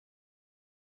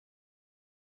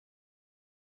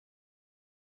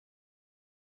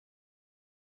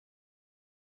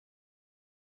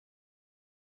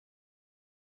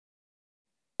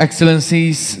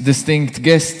Excellencies, distinct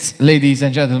guests, ladies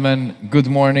and gentlemen, good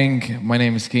morning. My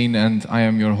name is Keen and I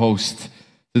am your host.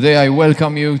 Today I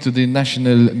welcome you to the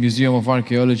National Museum of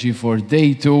Archaeology for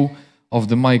Day 2 of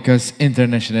the MICAS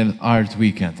International Art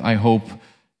Weekend. I hope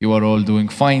you are all doing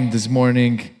fine this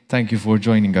morning. Thank you for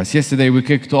joining us. Yesterday we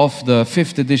kicked off the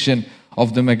 5th edition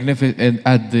of the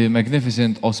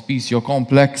magnificent Auspicio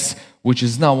Complex, which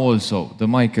is now also the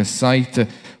MICAS site.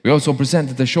 We also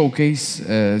presented a showcase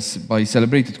by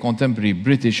celebrated contemporary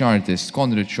British artist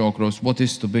Conrad Shawcross, What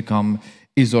is to Become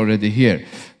is Already Here.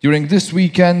 During this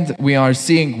weekend, we are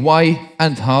seeing why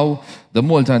and how the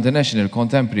Malta International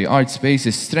Contemporary Art Space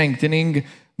is strengthening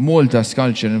Malta's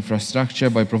cultural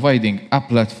infrastructure by providing a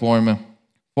platform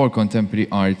for contemporary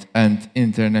art and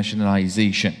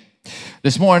internationalization.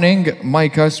 This morning,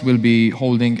 MICAS will be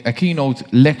holding a keynote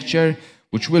lecture,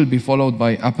 which will be followed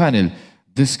by a panel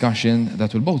discussion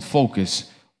that will both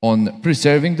focus on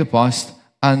preserving the past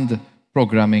and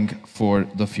programming for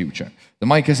the future. The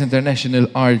MICAS International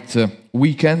Art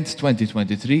Weekend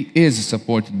 2023 is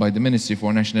supported by the Ministry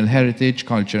for National Heritage,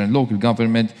 Culture and Local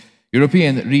Government,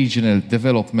 European Regional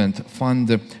Development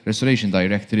Fund, Restoration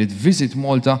Directorate, Visit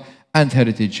Malta and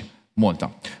Heritage Malta.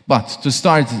 But to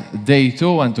start day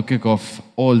 2 and to kick off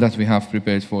all that we have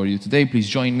prepared for you today, please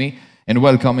join me in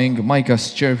welcoming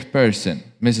MICAS chairperson,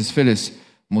 Mrs. Phyllis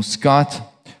Muscat,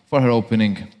 for her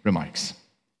opening remarks.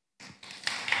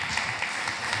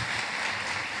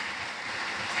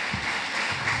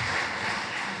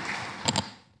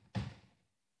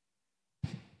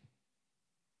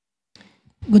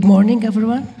 Good morning,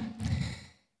 everyone.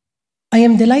 I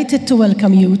am delighted to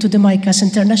welcome you to the MICAS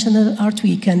International Art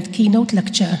Weekend keynote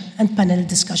lecture and panel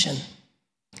discussion.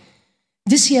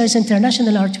 This year's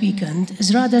International Art Weekend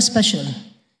is rather special,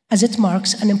 as it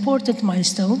marks an important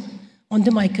milestone on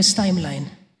the MICAS timeline,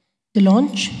 the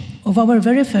launch of our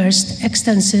very first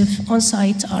extensive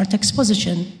on-site art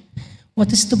exposition,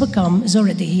 What is to Become is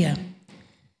Already Here,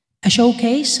 a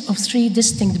showcase of 3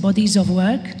 distinct bodies of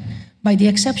work by the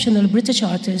exceptional British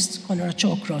artist Conrad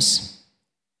Shawcross.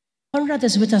 Conrad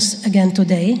is with us again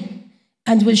today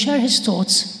and will share his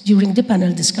thoughts during the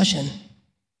panel discussion.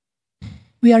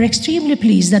 We are extremely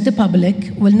pleased that the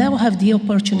public will now have the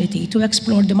opportunity to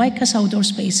explore the MICAS outdoor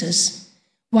spaces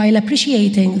while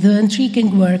appreciating the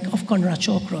intriguing work of Conrad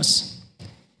Shawcross.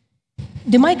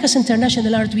 The MICAS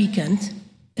International Art Weekend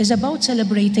is about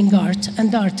celebrating art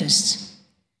and artists.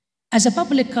 As a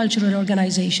public cultural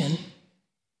organization,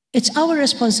 it's our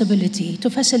responsibility to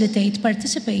facilitate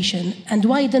participation and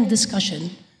widen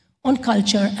discussion on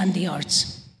culture and the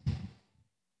arts.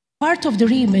 Part of the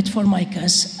remit for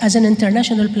MICAS as an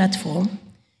international platform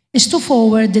is to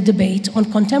forward the debate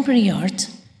on contemporary art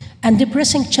and the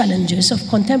pressing challenges of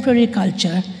contemporary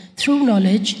culture through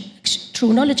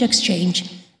knowledge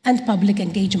exchange and public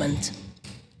engagement.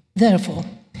 Therefore,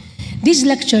 these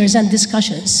lectures and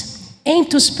discussions aim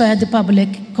to spur the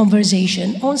public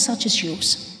conversation on such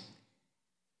issues.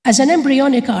 As an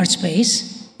embryonic art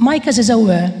space, MICAS is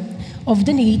aware of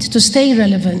the need to stay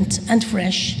relevant and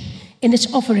fresh in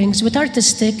its offerings with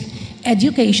artistic,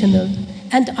 educational,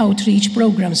 and outreach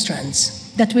program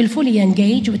strands that will fully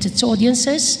engage with its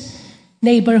audiences,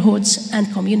 neighborhoods,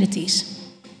 and communities.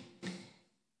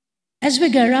 As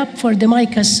we gear up for the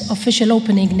MICAS official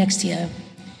opening next year,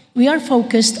 we are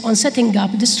focused on setting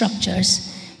up the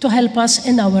structures to help us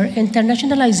in our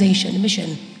internationalization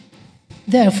mission.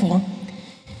 Therefore,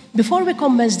 before we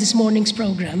commence this morning's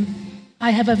program,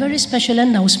 I have a very special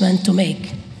announcement to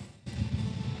make.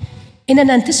 In an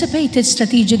anticipated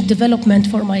strategic development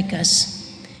for MICAS,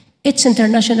 its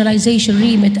internationalization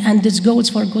remit and its goals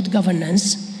for good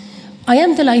governance, I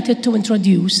am delighted to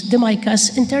introduce the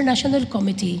MICAS International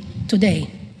Committee today.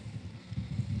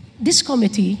 This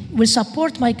committee will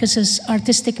support MICAS's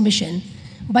artistic mission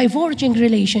by forging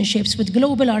relationships with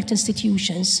global art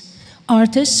institutions,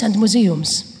 artists, and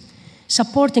museums,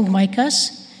 supporting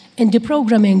MICAS in the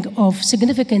programming of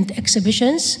significant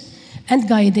exhibitions and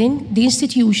guiding the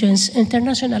institution's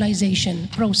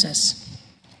internationalization process.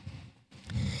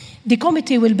 The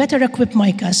committee will better equip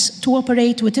MICAS to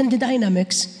operate within the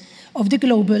dynamics of the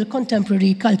global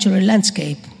contemporary cultural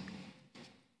landscape.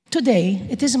 Today,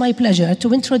 it is my pleasure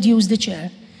to introduce the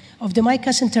chair of the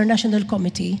MICAS International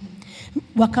Committee,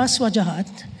 Waqas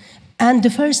Wajahat, and the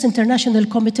first international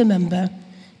committee member,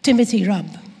 Timothy Rubb.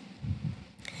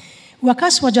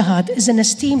 Waqas Wajahat is an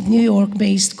esteemed New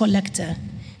York-based collector,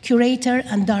 curator,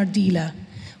 and art dealer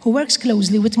who works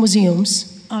closely with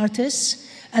museums, artists,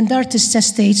 and artists'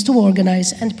 estates to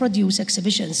organize and produce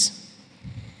exhibitions.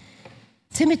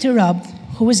 Timothy Rubb,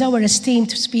 who is our esteemed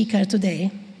speaker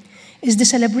today, is the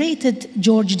celebrated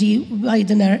George D.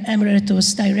 Widener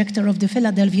Emeritus Director of the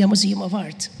Philadelphia Museum of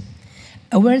Art,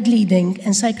 a world-leading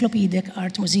encyclopedic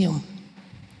art museum.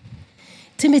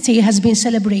 Timothy has been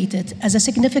celebrated as a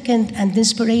significant and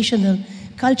inspirational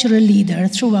cultural leader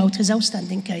throughout his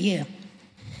outstanding career.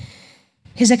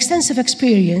 His extensive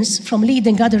experience from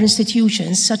leading other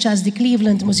institutions such as the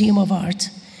Cleveland Museum of Art,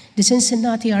 the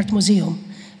Cincinnati Art Museum,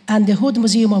 and the Hood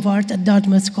Museum of Art at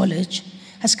Dartmouth College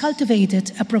has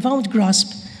cultivated a profound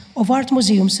grasp of art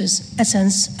museums'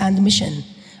 essence and mission,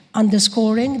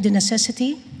 underscoring the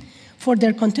necessity for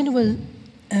their continual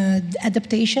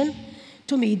adaptation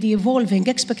to meet the evolving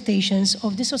expectations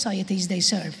of the societies they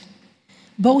serve,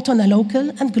 both on a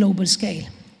local and global scale.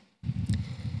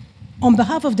 On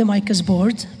behalf of the MICAS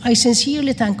board, I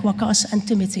sincerely thank Wakas and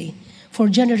Timothy for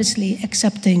generously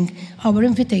accepting our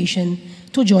invitation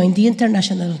to join the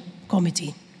International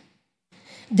Committee.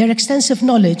 Their extensive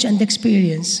knowledge and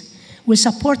experience will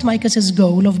support MICAS's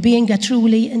goal of being a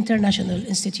truly international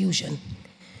institution.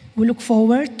 We look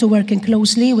forward to working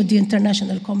closely with the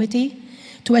International Committee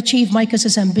to achieve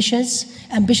MICAS's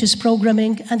ambitious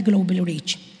programming and global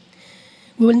reach.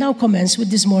 We will now commence with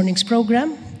this morning's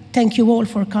program. Thank you all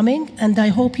for coming, and I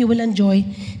hope you will enjoy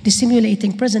the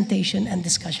stimulating presentation and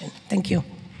discussion. Thank you.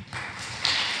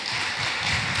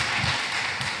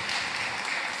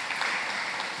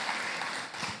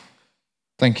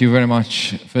 Thank you very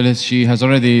much, Phyllis. She has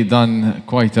already done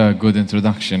quite a good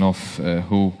introduction of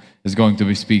who is going to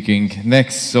be speaking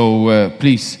next. So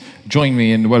please join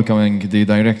me in welcoming the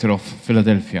Director of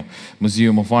Philadelphia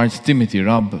Museum of Art, Timothy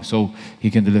Rabb, so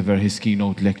he can deliver his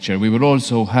keynote lecture. We will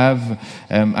also have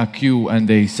a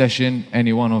Q&A session.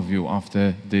 Any one of you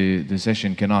after the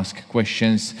session can ask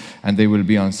questions, and they will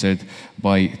be answered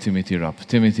by Timothy Rabb.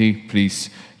 Timothy,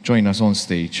 please join us on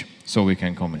stage so we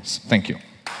can commence. Thank you.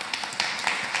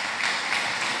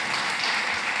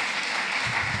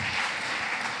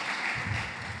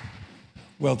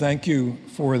 Well, thank you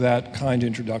for that kind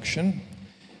introduction.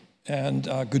 And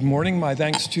good morning. My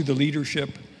thanks to the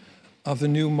leadership of the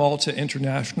new Malta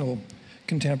International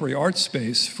Contemporary Art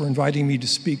Space for inviting me to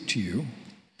speak to you.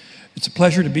 It's a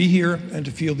pleasure to be here and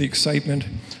to feel the excitement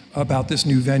about this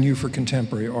new venue for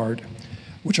contemporary art,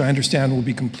 which I understand will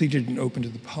be completed and open to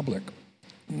the public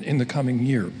in the coming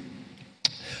year.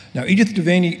 Now, Edith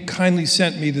Devaney kindly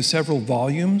sent me the several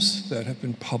volumes that have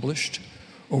been published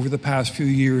over the past few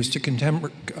years to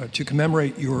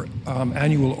commemorate your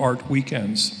annual art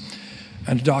weekends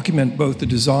and to document both the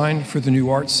design for the new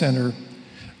art center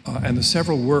and the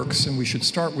several works, and we should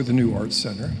start with the new art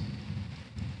center,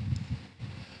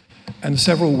 and the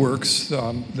several works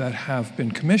that have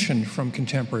been commissioned from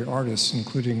contemporary artists,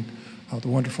 including the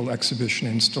wonderful exhibition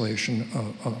installation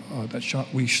that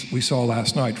we saw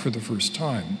last night for the first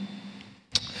time.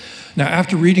 Now,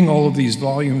 after reading all of these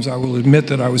volumes, I will admit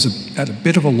that I was at a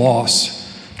bit of a loss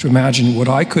to imagine what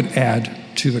I could add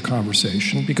to the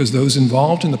conversation, because those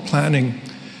involved in the planning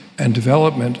and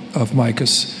development of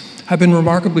MICAS have been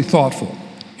remarkably thoughtful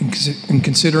in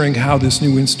considering how this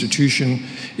new institution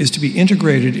is to be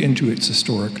integrated into its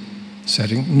historic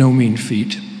setting, no mean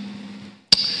feat,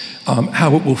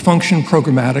 how it will function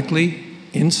programmatically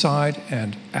inside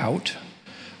and out,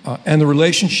 and the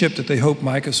relationship that they hope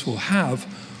MICAS will have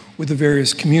with the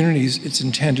various communities it's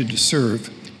intended to serve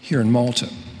here in Malta.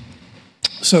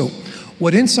 So,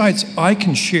 what insights I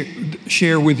can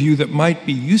share with you that might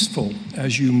be useful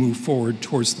as you move forward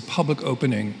towards the public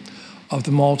opening of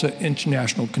the Malta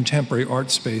International Contemporary Art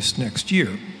Space next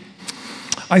year.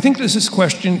 I think this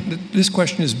question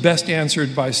is best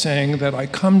answered by saying that I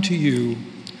come to you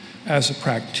as a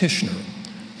practitioner,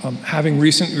 having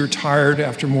recently retired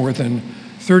after more than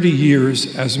 30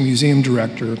 years as a museum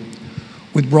director,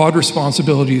 with broad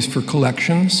responsibilities for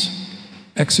collections,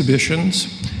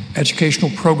 exhibitions, educational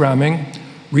programming,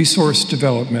 resource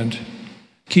development,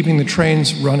 keeping the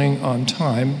trains running on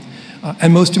time,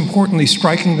 and most importantly,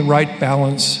 striking the right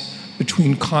balance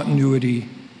between continuity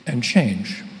and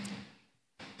change.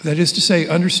 That is to say,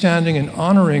 understanding and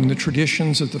honoring the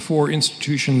traditions of the four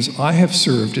institutions I have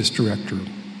served as director,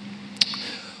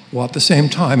 while at the same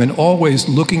time and always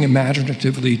looking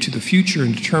imaginatively to the future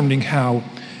and determining how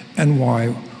and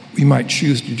why we might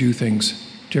choose to do things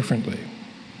differently.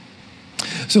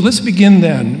 So let's begin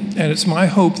then, and it's my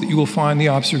hope that you will find the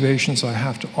observations I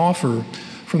have to offer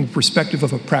from the perspective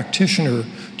of a practitioner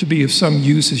to be of some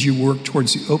use as you work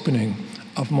towards the opening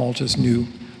of Malta's new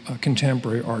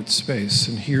contemporary art space.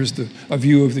 And here's a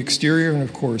view of the exterior and,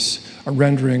 of course, a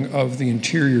rendering of the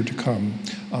interior to come.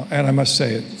 And I must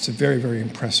say, it's a very, very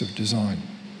impressive design.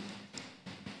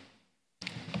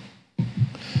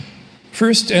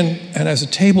 First, and as a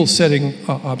table-setting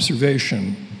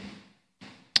observation,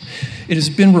 it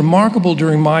has been remarkable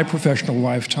during my professional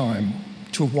lifetime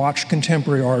to have watched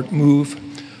contemporary art move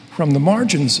from the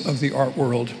margins of the art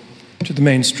world to the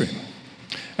mainstream,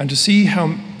 and to see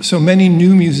how so many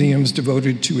new museums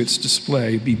devoted to its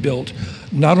display be built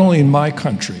not only in my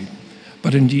country,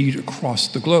 but indeed across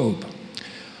the globe.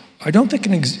 I don't think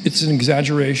it's an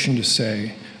exaggeration to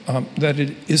say that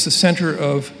it is the center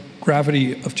of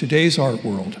gravity of today's art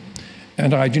world,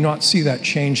 and I do not see that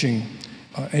changing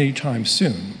anytime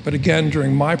soon. But again,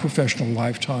 during my professional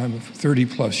lifetime of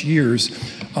 30+ years,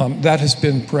 that has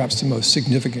been perhaps the most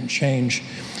significant change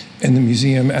in the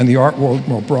museum and the art world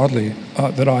more broadly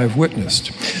that I have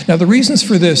witnessed. Now, the reasons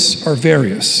for this are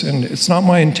various, and it's not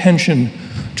my intention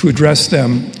to address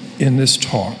them in this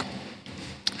talk.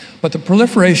 But the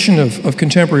proliferation of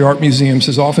contemporary art museums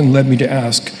has often led me to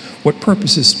ask, what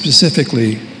purposes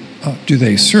specifically do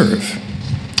they serve?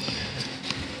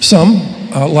 Some,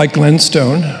 like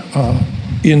Glenstone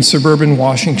in suburban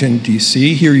Washington,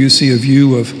 D.C., here you see a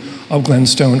view of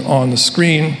Glenstone on the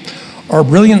screen, are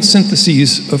brilliant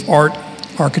syntheses of art,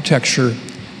 architecture,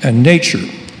 and nature,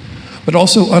 but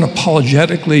also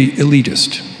unapologetically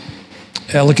elitist.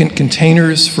 Elegant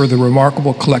containers for the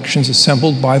remarkable collections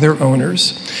assembled by their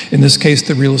owners, in this case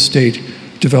the real estate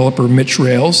developer Mitch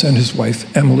Rales and his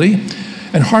wife Emily,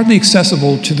 and hardly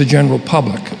accessible to the general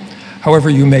public, however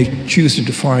you may choose to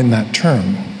define that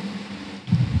term.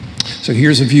 So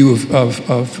here's a view of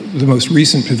the most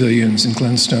recent pavilions in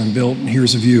Glenstone built, and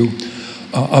here's a view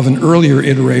of an earlier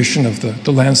iteration of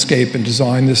the landscape and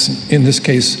design. In this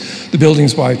case, the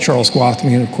buildings by Charles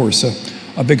Gwathmey, and of course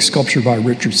a big sculpture by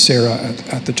Richard Serra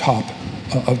at the top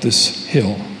of this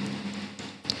hill.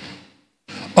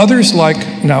 Others, like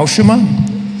Naoshima,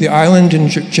 the island in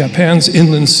Japan's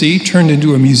inland sea, turned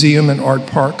into a museum and art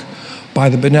park by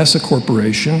the Benessa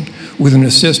Corporation with an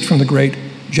assist from the great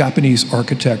Japanese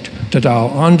architect Tadao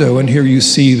Ando. And here you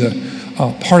see the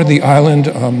part of the island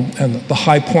and the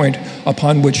high point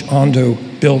upon which Ando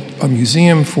built a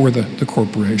museum for the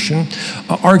corporation,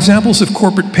 are examples of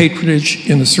corporate patronage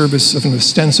in the service of an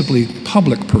ostensibly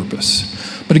public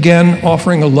purpose, but again,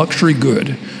 offering a luxury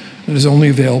good that is only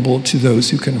available to those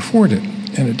who can afford it.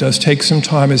 And it does take some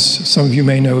time, as some of you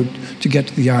may know, to get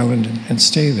to the island and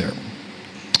stay there.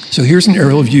 So here's an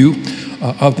aerial view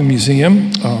of the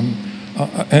museum,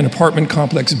 an apartment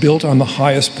complex built on the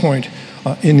highest point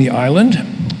in the island.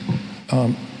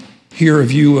 Here a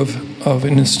view of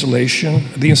an installation,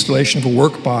 the installation of a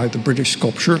work by the British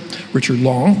sculptor Richard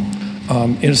Long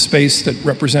in a space that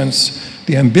represents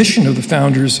the ambition of the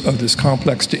founders of this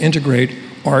complex to integrate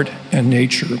art and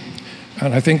nature.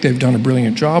 And I think they've done a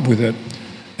brilliant job with it.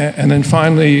 And then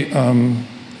finally,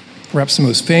 perhaps the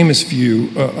most famous view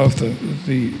of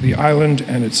the island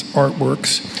and its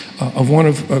artworks,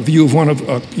 a view of one of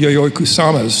Yayoi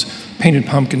Kusama's painted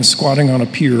pumpkins squatting on a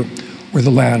pier where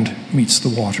the land meets the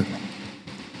water.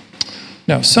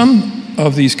 Now, some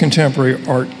of these contemporary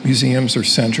art museums or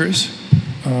centers,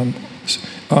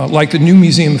 like the New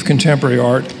Museum of Contemporary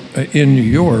Art in New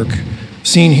York,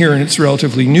 seen here in its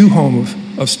relatively new home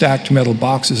of stacked metal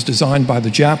boxes designed by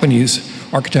the Japanese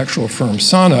architectural firm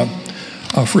Sana,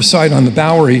 for a site on the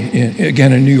Bowery,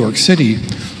 again in New York City,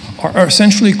 are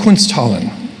essentially Kunsthallen,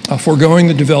 foregoing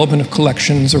the development of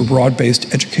collections or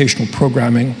broad-based educational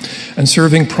programming and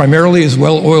serving primarily as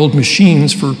well-oiled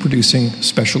machines for producing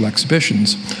special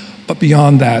exhibitions. But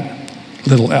beyond that,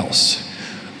 little else.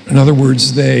 In other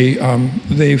words,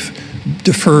 they've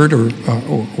deferred or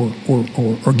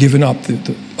given up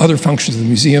the other functions of the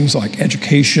museums, like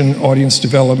education, audience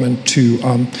development, to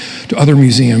other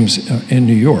museums in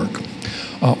New York.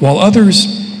 While other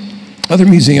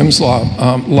museums,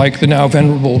 like the now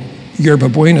venerable Yerba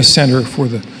Buena Center for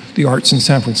the Arts in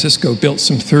San Francisco, built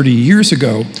some 30 years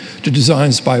ago to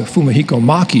designs by Fumihiko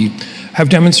Maki, have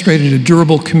demonstrated a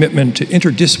durable commitment to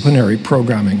interdisciplinary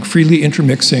programming, freely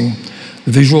intermixing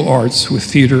the visual arts with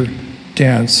theater,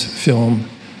 dance, film,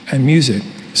 and music,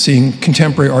 seeing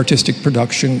contemporary artistic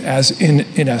production as,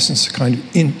 in essence, a kind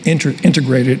of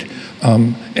integrated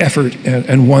effort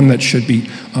and one that should be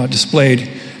displayed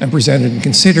and presented and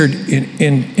considered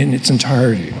in its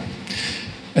entirety.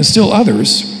 And still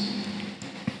others,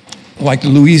 like the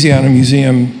Louisiana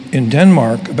Museum in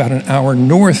Denmark, about an hour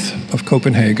north of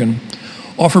Copenhagen,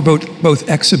 offer both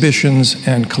exhibitions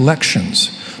and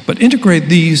collections, but integrate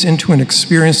these into an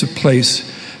experience of place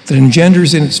that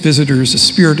engenders in its visitors a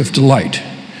spirit of delight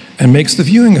and makes the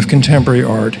viewing of contemporary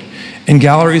art in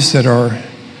galleries that are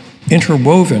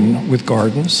interwoven with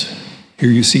gardens.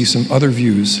 Here you see some other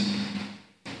views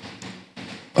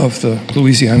of the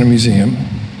Louisiana Museum.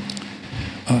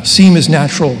 seem as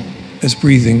natural as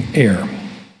breathing air.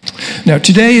 Now,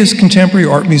 today, as contemporary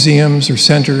art museums or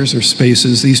centers or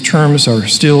spaces, these terms are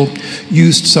still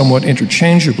used somewhat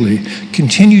interchangeably,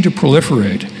 continue to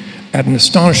proliferate at an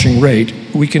astonishing rate.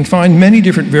 We can find many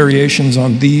different variations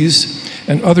on these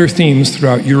and other themes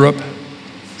throughout Europe,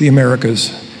 the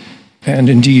Americas, and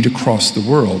indeed across the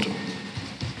world.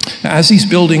 As these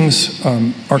buildings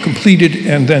are completed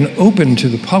and then open to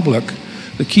the public,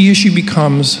 the key issue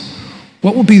becomes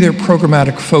what will be their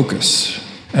programmatic focus,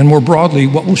 and more broadly,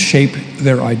 what will shape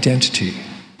their identity.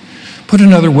 Put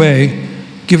another way,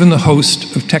 given the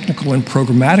host of technical and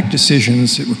programmatic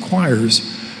decisions it requires,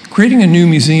 creating a new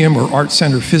museum or art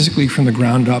center physically from the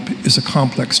ground up is a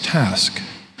complex task.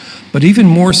 But even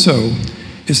more so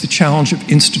is the challenge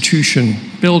of institution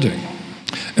building,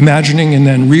 imagining and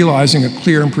then realizing a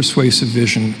clear and persuasive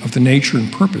vision of the nature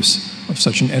and purpose of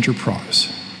such an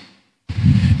enterprise.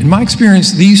 In my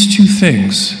experience, these two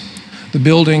things, the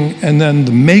building and then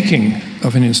the making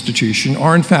of an institution,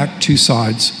 are in fact two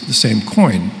sides of the same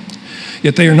coin.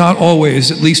 Yet they are not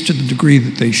always, at least to the degree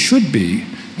that they should be,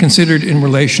 considered in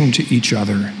relation to each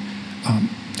other,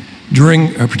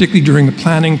 particularly during the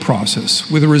planning process,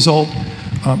 with a result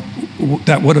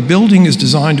that what a building is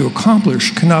designed to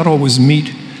accomplish cannot always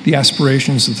meet the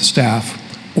aspirations of the staff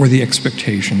or the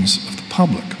expectations of the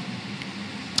public.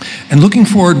 And looking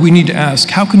forward, we need to ask,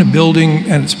 how can a building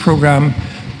and its program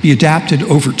be adapted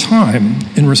over time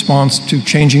in response to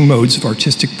changing modes of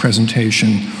artistic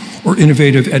presentation or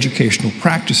innovative educational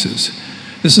practices?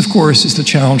 This, of course, is the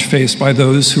challenge faced by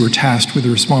those who are tasked with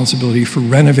the responsibility for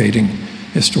renovating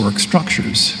historic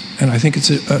structures. And I think it's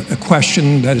a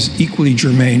question that is equally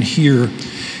germane here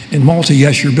in Malta.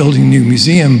 Yes, you're building a new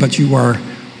museum, but you are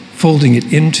folding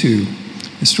it into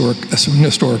a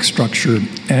historic structure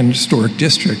and historic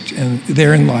district, and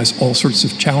therein lies all sorts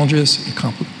of challenges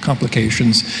and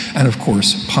complications, and of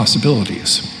course,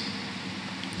 possibilities.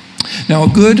 Now, a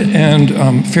good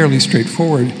and fairly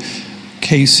straightforward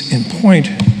case in point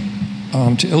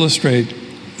to illustrate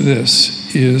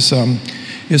this is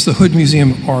the Hood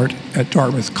Museum of Art at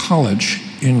Dartmouth College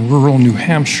in rural New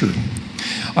Hampshire.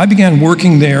 I began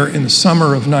working there in the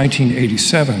summer of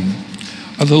 1987,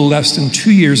 a little less than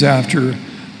 2 years after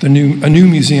a new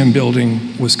museum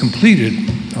building was completed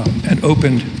and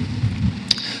opened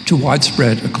to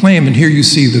widespread acclaim. And here you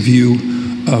see the view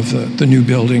of the new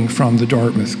building from the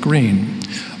Dartmouth Green.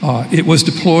 It was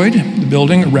deployed, the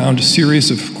building, around a series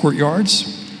of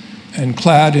courtyards and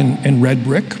clad in red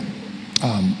brick,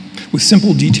 with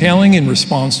simple detailing in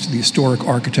response to the historic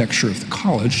architecture of the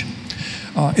college.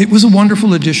 It was a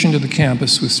wonderful addition to the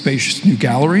campus with spacious new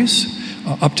galleries,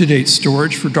 up-to-date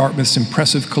storage for Dartmouth's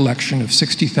impressive collection of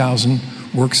 60,000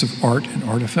 works of art and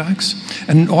artifacts,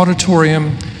 and an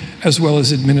auditorium, as well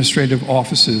as administrative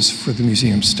offices for the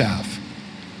museum staff.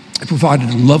 It provided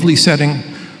a lovely setting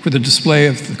for the display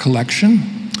of the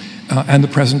collection and the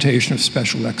presentation of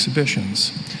special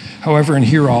exhibitions. However, and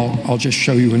here I'll just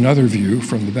show you another view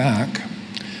from the back.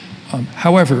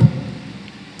 However,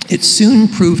 it soon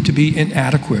proved to be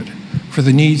inadequate for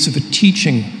the needs of a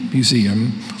teaching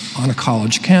museum on a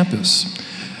college campus.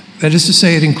 That is to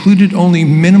say, it included only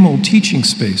minimal teaching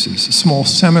spaces. A small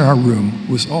seminar room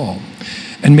was all,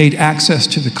 and made access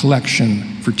to the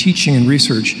collection for teaching and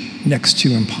research next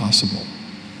to impossible.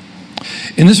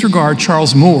 In this regard,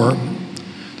 Charles Moore,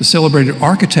 the celebrated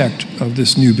architect of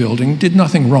this new building, did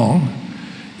nothing wrong.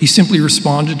 He simply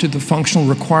responded to the functional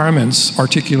requirements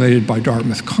articulated by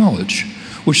Dartmouth College,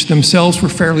 which themselves were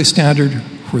fairly standard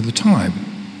for the time.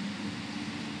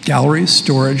 Galleries,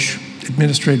 storage,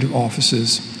 administrative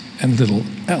offices, and little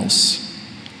else.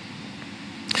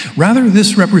 Rather,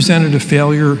 this represented a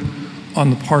failure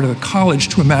on the part of the college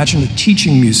to imagine a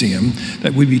teaching museum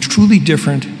that would be truly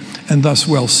different and thus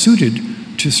well suited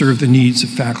to serve the needs of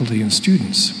faculty and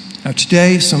students. Now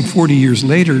today, some 40 years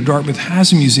later, Dartmouth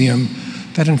has a museum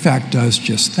that in fact does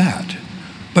just that,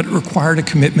 but it required a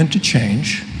commitment to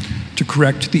change, to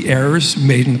correct the errors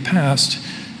made in the past,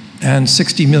 and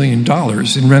 $60 million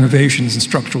in renovations and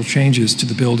structural changes to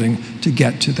the building to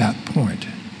get to that point.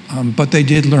 But they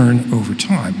did learn over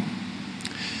time.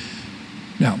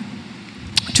 Now,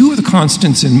 two of the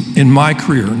constants in my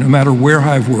career, no matter where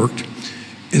I've worked,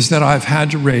 is that I've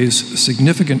had to raise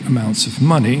significant amounts of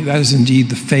money. That is indeed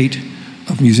the fate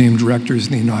of museum directors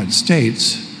in the United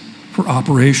States for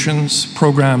operations,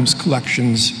 programs,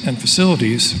 collections, and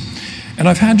facilities. And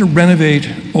I've had to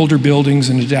renovate older buildings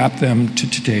and adapt them to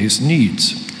today's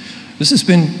needs. This has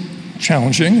been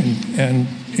challenging and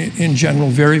in general,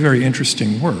 very, very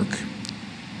interesting work,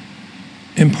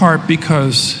 in part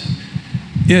because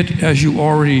it, as you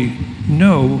already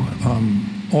know,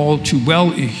 all too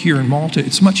well here in Malta,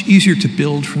 it's much easier to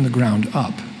build from the ground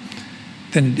up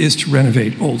than it is to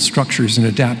renovate old structures and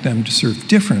adapt them to serve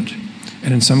different,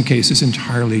 and in some cases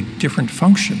entirely different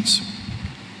functions.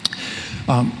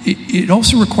 It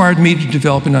also required me to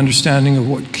develop an understanding of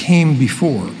what came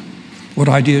before, what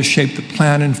ideas shaped the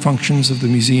plan and functions of the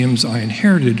museums I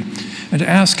inherited, and to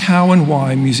ask how and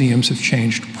why museums have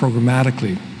changed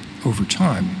programmatically over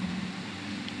time.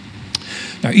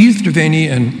 Now, Edith Devaney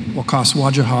and Waqas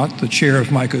Wajahat, the chair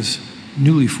of MICA's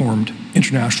newly formed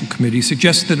international committee,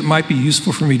 suggested that it might be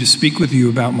useful for me to speak with you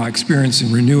about my experience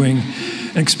in renewing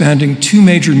and expanding two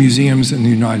major museums in the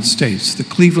United States, the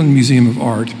Cleveland Museum of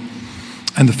Art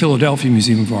and the Philadelphia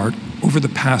Museum of Art, over the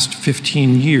past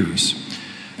 15 years,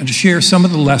 and to share some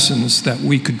of the lessons that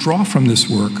we could draw from this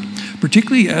work,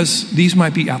 particularly as these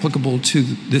might be applicable to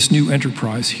this new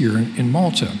enterprise here in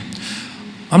Malta.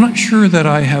 I'm not sure that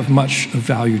I have much of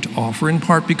value to offer, in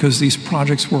part because these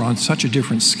projects were on such a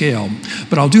different scale,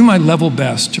 but I'll do my level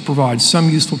best to provide some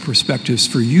useful perspectives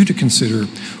for you to consider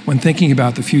when thinking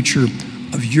about the future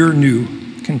of your new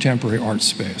contemporary art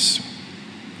space.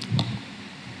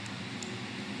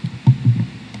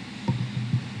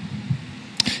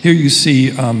 Here you see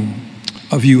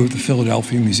a view of the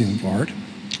Philadelphia Museum of Art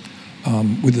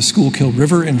with the Schuylkill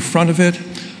River in front of it,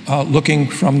 looking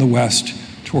from the west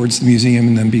towards the museum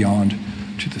and then beyond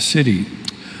to the city.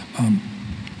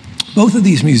 Both of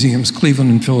these museums,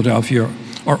 Cleveland and Philadelphia,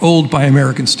 are old by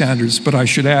American standards, but I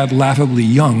should add laughably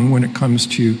young when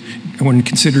when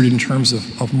considered in terms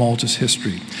of Malta's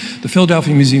history. The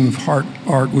Philadelphia Museum of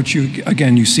Art, which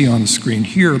you see on the screen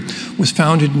here, was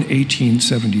founded in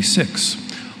 1876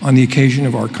 on the occasion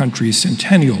of our country's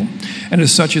centennial, and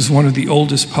as such is one of the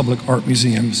oldest public art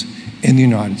museums in the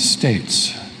United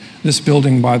States. This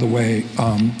building, by the way,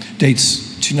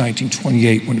 dates to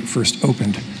 1928 when it first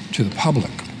opened to the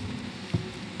public.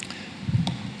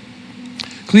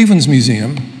 Cleveland's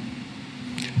museum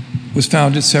was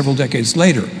founded several decades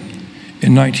later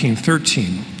in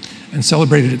 1913 and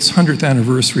celebrated its 100th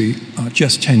anniversary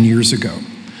just 10 years ago.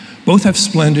 Both have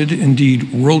splendid,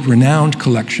 indeed world-renowned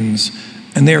collections,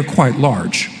 and they are quite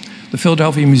large. The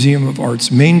Philadelphia Museum of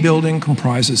Art's main building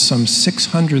comprises some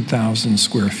 600,000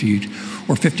 square feet,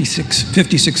 or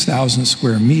 56,000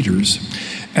 square meters,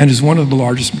 and is one of the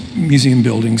largest museum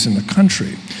buildings in the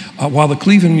country. While the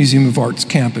Cleveland Museum of Art's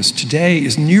campus today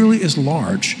is nearly as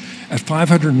large at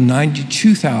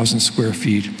 592,000 square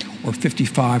feet, or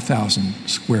 55,000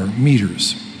 square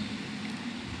meters.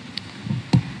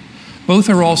 Both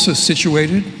are also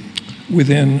situated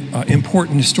within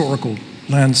important historical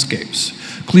landscapes.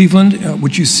 Cleveland,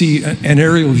 which you see an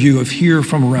aerial view of here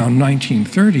from around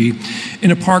 1930,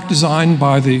 in a park designed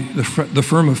by the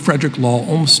firm of Frederick Law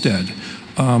Olmsted,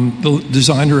 the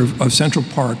designer of Central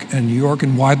Park and New York,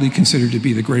 and widely considered to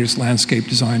be the greatest landscape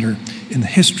designer in the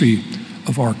history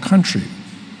of our country.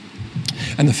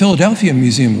 And the Philadelphia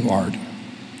Museum of Art,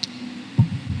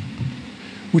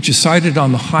 which is sited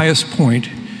on the highest point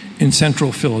in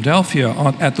central Philadelphia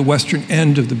at the western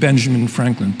end of the Benjamin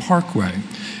Franklin Parkway,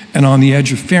 and on the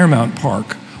edge of Fairmount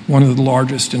Park, one of the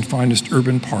largest and finest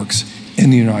urban parks in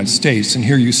the United States. And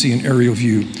here you see an aerial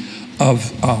view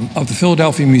of the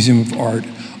Philadelphia Museum of Art,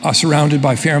 surrounded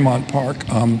by Fairmount Park,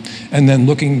 and then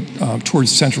looking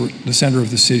towards the center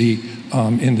of the city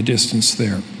in the distance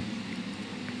there.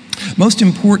 Most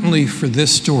importantly for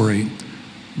this story,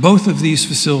 both of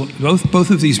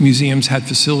these museums had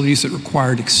facilities that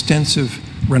required extensive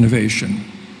renovation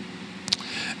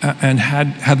and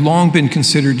had long been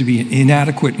considered to be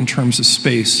inadequate in terms of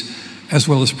space, as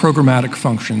well as programmatic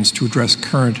functions to address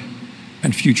current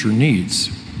and future needs.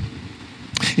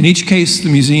 In each case, the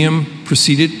museum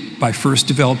proceeded by first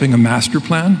developing a master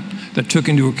plan that took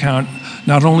into account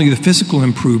not only the physical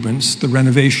improvements, the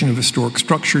renovation of historic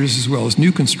structures, as well as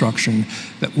new construction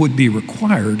that would be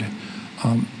required,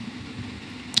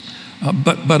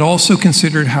 but also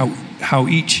considered how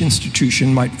each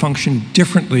institution might function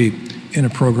differently in a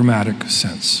programmatic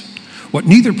sense. What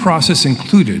neither process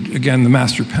included, again, the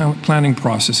master planning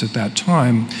process at that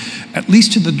time, at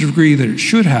least to the degree that it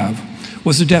should have,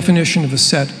 was the definition of a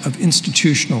set of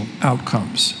institutional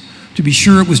outcomes. To be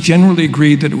sure, it was generally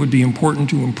agreed that it would be important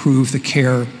to improve the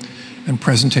care and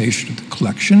presentation of the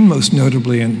collection, most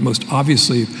notably and most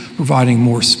obviously providing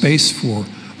more space for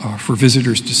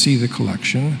visitors to see the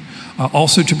collection,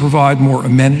 also to provide more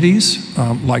amenities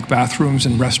like bathrooms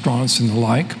and restaurants and the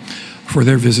like for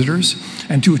their visitors,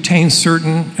 and to attain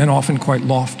certain and often quite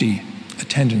lofty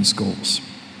attendance goals.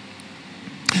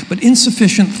 But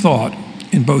insufficient thought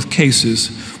in both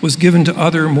cases was given to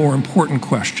other more important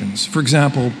questions. For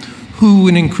example, who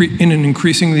in an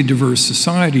increasingly diverse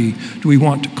society do we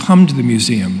want to come to the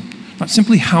museum? Not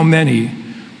simply how many,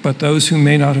 but those who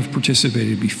may not have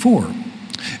participated before.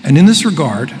 And in this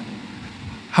regard,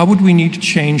 how would we need to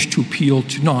change to appeal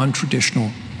to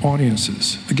non-traditional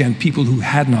audiences? Again, people who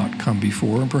had not come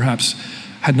before and perhaps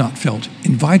had not felt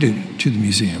invited to the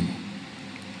museum.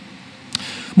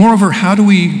 Moreover,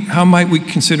 how might we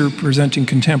consider presenting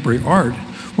contemporary art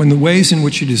when the ways in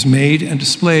which it is made and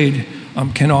displayed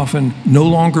can often no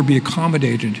longer be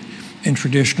accommodated in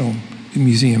traditional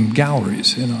museum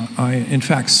galleries? And I, in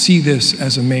fact, see this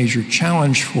as a major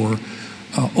challenge for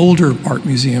older art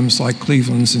museums like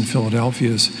Cleveland's and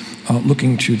Philadelphia's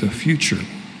looking to the future.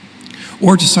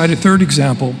 Or to cite a third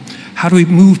example, how do we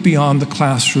move beyond the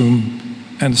classroom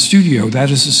and the studio, that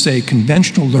is to say,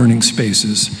 conventional learning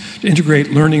spaces, to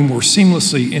integrate learning more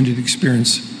seamlessly into the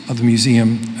experience of the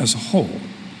museum as a whole?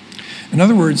 In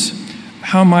other words,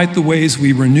 how might the ways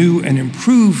we renew and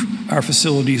improve our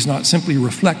facilities not simply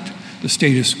reflect the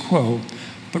status quo,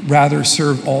 but rather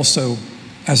serve also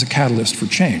as a catalyst for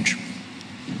change?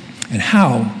 And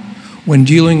how, when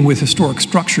dealing with historic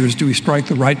structures, do we strike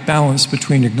the right balance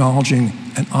between acknowledging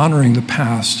and honoring the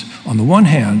past on the one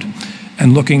hand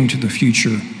and looking to the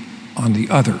future on the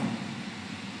other?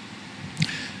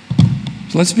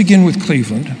 So let's begin with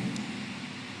Cleveland.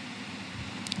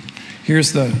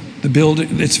 Here's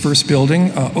its first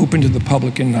building, opened to the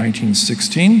public in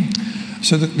 1916.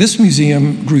 So this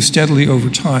museum grew steadily over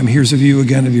time. Here's a view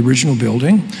again of the original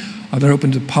building that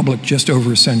opened to the public just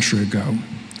over a century ago.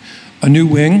 A new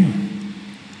wing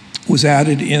was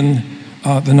added in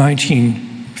the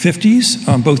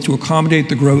 1950s, both to accommodate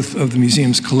the growth of the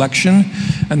museum's collection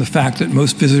and the fact that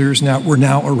most visitors were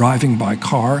now arriving by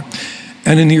car.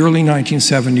 And in the early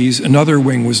 1970s, another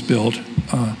wing was built,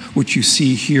 which you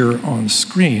see here on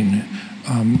screen.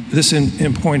 This,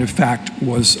 in point of fact,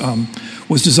 was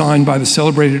designed by the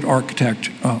celebrated architect,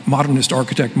 modernist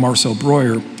architect Marcel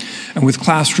Breuer, and with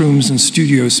classrooms and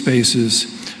studio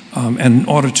spaces and an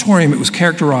auditorium, it was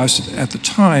characterized at the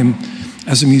time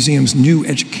as the museum's new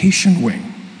education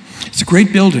wing. It's a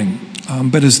great building,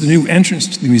 but as the new entrance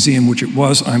to the museum, which it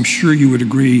was, I'm sure you would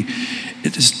agree,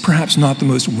 it is perhaps not the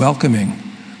most welcoming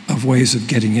of ways of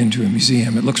getting into a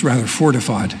museum. It looks rather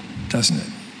fortified, doesn't it?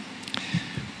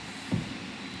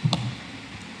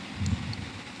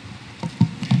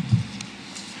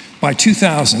 By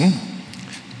 2000,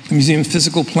 the museum's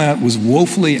physical plant was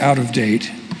woefully out of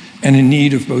date and in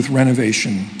need of both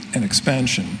renovation and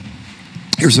expansion.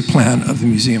 Here's a plan of the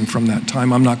museum from that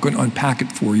time. I'm not going to unpack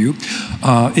it for you.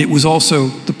 It was also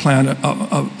the plan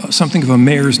of something of a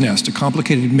mare's nest, a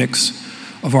complicated mix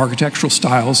of architectural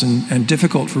styles and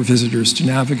difficult for visitors to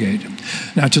navigate.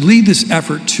 Now, to lead this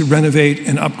effort to renovate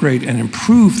and upgrade and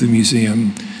improve the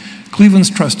museum, Cleveland's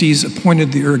trustees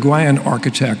appointed the Uruguayan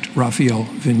architect Rafael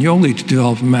Vignoli to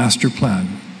develop a master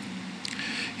plan.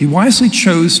 He wisely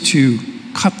chose to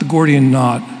cut the Gordian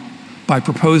knot by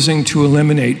proposing to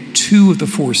eliminate 2 of the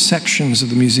 4 sections of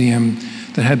the museum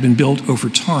that had been built over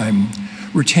time,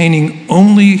 retaining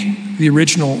only the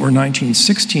original or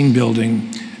 1916 building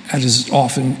as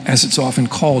it's often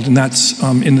called, and that's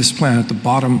in this plan at the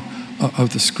bottom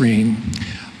of the screen.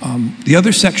 The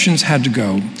other sections had to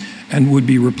go and would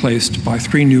be replaced by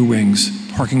 3 new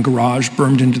wings, parking garage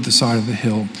burned into the side of the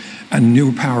hill, and a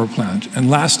new power plant. And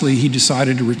lastly, he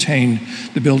decided to retain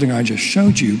the building I just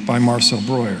showed you by Marcel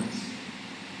Breuer.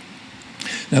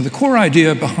 Now, the core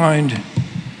idea behind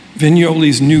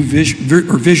Vignoli's new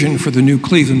vision for the new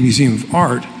Cleveland Museum of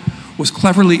Art was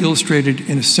cleverly illustrated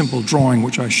in a simple drawing,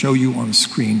 which I show you on the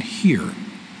screen here.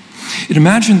 It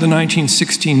imagined the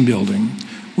 1916 building,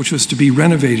 which was to be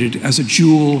renovated as a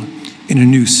jewel in a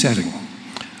new setting,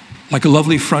 like a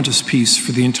lovely frontispiece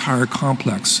for the entire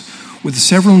complex, with the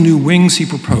several new wings he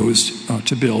proposed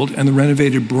to build and the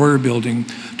renovated Breuer building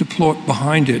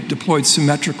behind it, deployed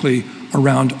symmetrically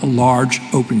around a large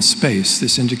open space,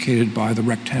 this indicated by the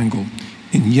rectangle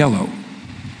in yellow.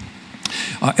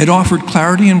 It offered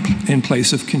clarity in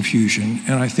place of confusion,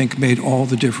 and I think made all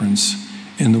the difference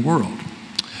in the world.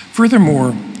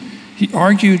 Furthermore, he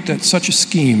argued that such a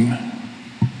scheme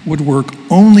would work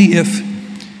only if,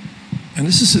 and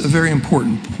this is a very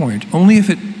important point, only if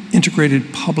it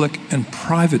integrated public and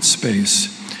private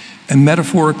space and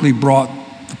metaphorically brought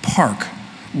the park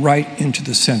right into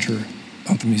the center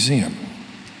of the museum.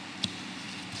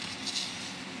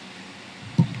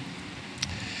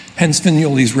 Hence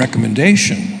Vignoli's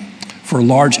recommendation for a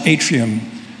large atrium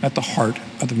at the heart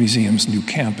of the museum's new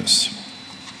campus.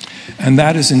 And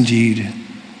that is indeed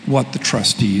what the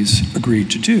trustees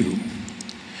agreed to do.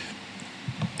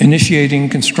 initiating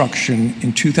construction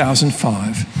in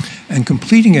 2005 and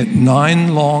completing it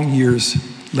 9 long years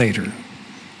later.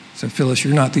 So Phyllis,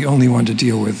 you're not the only one to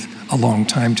deal with a long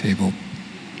timetable.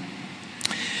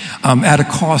 At a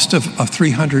cost of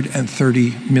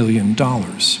 $330 million.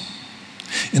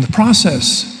 In the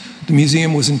process, the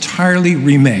museum was entirely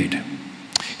remade.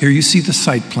 Here you see the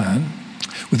site plan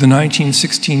with the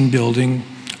 1916 building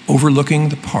overlooking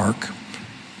the park,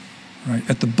 right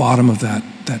at the bottom of that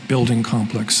building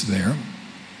complex there.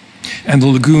 And the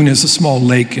lagoon is a small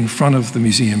lake in front of the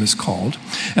museum is called.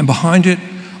 And behind it,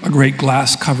 a great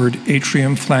glass-covered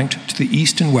atrium flanked to the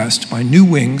east and west by new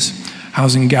wings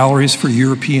housing galleries for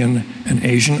European and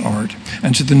Asian art,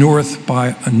 and to the north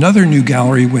by another new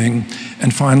gallery wing,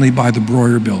 and finally by the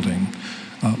Breuer building.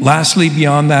 Lastly,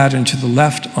 beyond that and to the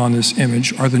left on this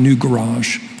image are the new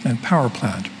garage and power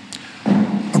plant.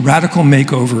 A radical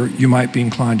makeover, you might be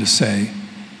inclined to say,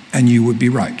 and you would be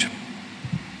right.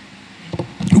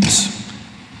 Oops.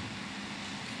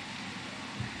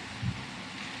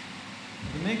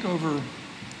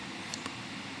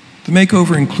 The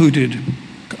makeover included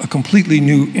a completely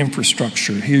new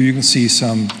infrastructure. Here you can see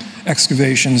some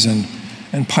excavations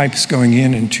and pipes going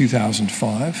in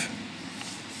 2005.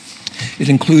 It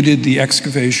included the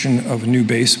excavation of a new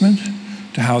basement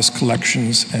to house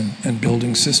collections and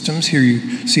building systems. Here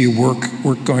you see work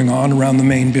going on around the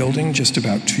main building just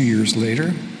about 2 years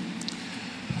later.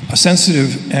 A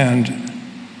sensitive and,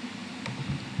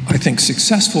 I think,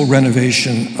 successful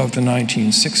renovation of the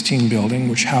 1916 building,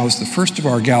 which housed the first of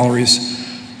our galleries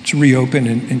to reopen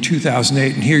in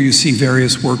 2008. And here you see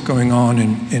various work going on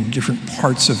in different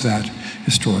parts of that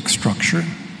historic structure.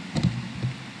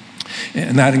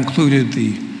 And that included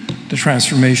the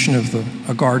transformation of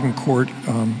a garden court,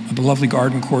 the lovely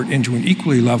garden court, into an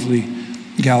equally lovely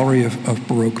gallery of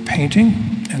Baroque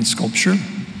painting and sculpture.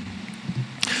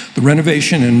 The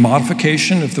renovation and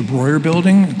modification of the Breuer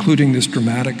building, including this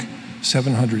dramatic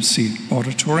 700-seat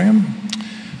auditorium,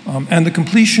 and the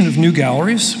completion of new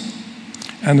galleries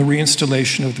and the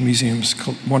reinstallation of the museum's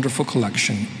wonderful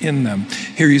collection in them.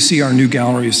 Here you see our new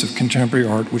galleries of contemporary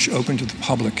art, which opened to the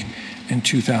public in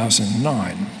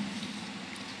 2009.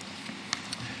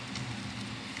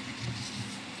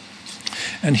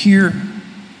 And here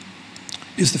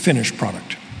is the finished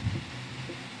product,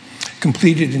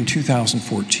 completed in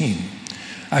 2014.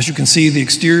 As you can see, the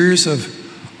exteriors of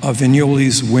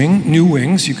Vignoli's new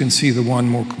wings, you can see the one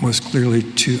most clearly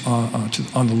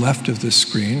on the left of this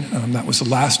screen. That was the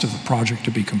last of the project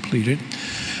to be completed.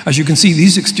 As you can see,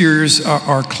 these exteriors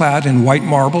are clad in white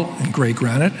marble and gray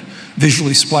granite,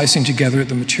 visually splicing together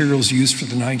the materials used for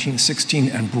the 1916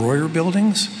 and Breuer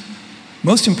buildings.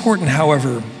 Most important,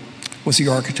 however, was the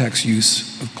architect's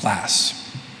use of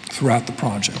glass throughout the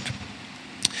project.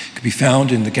 It could be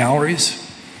found in the galleries,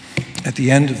 at the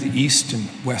end of the east and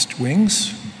west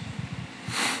wings,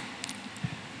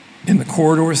 in the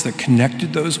corridors that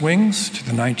connected those wings to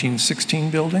the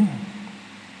 1916 building,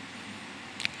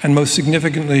 and most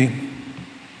significantly,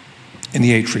 in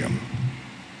the atrium.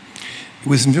 It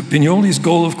was Vignoli's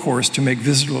goal, of course, to make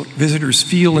visitors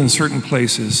feel in certain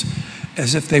places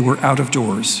as if they were out of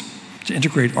doors, to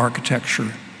integrate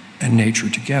architecture and nature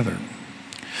together,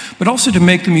 but also to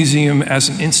make the museum as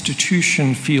an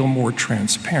institution feel more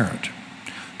transparent,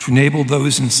 to enable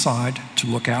those inside to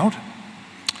look out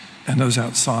and those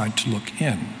outside to look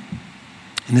in.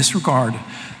 In this regard,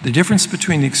 the difference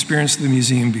between the experience of the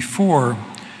museum before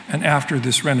and after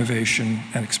this renovation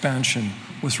and expansion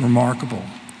was remarkable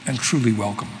and truly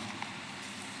welcome.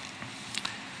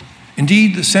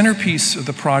 Indeed, the centerpiece of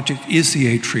the project is the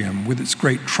atrium with its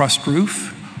great trussed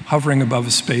roof hovering above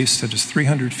a space that is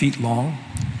 300 feet long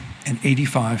and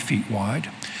 85 feet wide,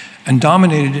 and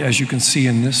dominated, as you can see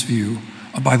in this view,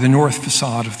 by the north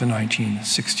facade of the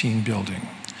 1916 building.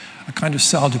 A kind of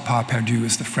salle de pas perdu,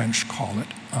 as the French call it,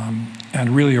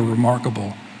 and really a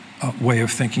remarkable way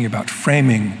of thinking about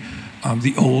framing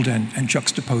the old and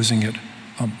juxtaposing it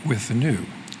with the new.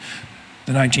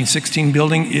 The 1916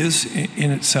 building is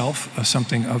in itself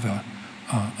something of a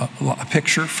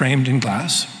picture framed in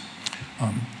glass.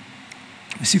 Let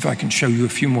me see if I can show you a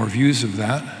few more views of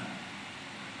that.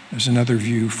 There's another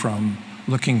view from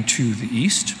looking to the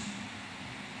east.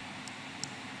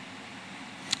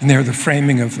 And there, the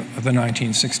framing of the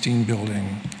 1916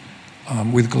 building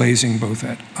with glazing both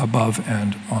above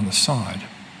and on the side.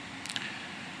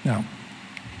 Now,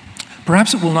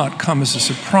 perhaps it will not come as a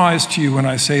surprise to you when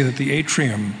I say that the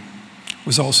atrium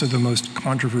was also the most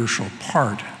controversial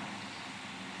part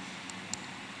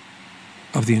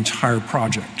of the entire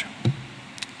project.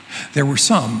 There were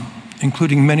some,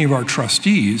 including many of our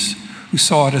trustees, who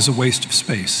saw it as a waste of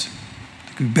space.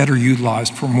 could be better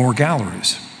utilized for more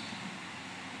galleries.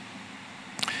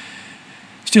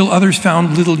 Still, others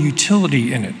found little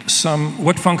utility in it.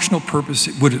 What functional purpose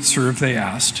would it serve, they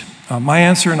asked. My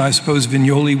answer, and I suppose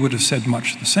Vignoli would have said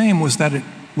much the same, was that it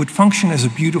would function as a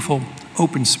beautiful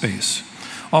open space,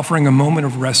 offering a moment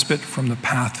of respite from the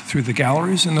path through the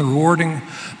galleries and the rewarding,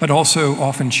 but also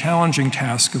often challenging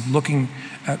task of looking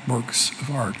at works of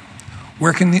art.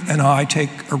 Where can the eye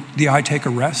take a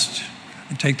rest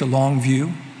and take the long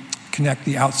view, connect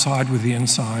the outside with the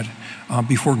inside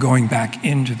before going back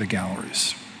into the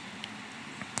galleries?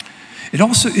 It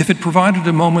also, if it provided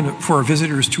a moment for our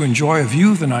visitors to enjoy a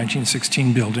view of the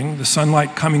 1916 building, the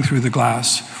sunlight coming through the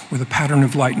glass, or the pattern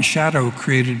of light and shadow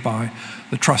created by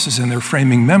the trusses and their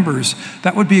framing members,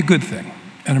 that would be a good thing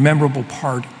and a memorable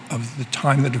part of the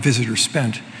time that a visitor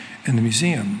spent in the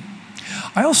museum.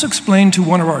 I also explained to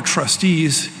one of our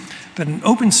trustees that an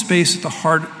open space at the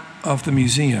heart of the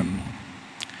museum,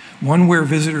 one where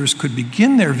visitors could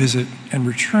begin their visit and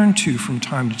return to from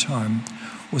time to time,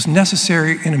 was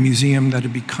necessary in a museum that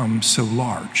had become so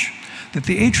large, that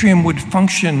the atrium would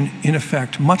function, in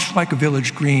effect, much like a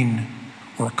village green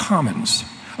or a commons,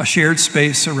 a shared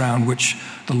space around which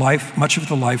much of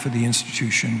the life of the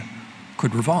institution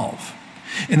could revolve.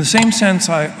 In the same sense,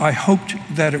 I hoped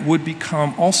that it would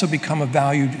also become a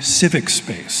valued civic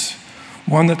space,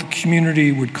 one that the community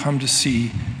would come to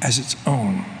see as its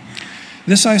own.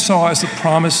 This I saw as the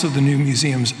promise of the new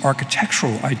museum's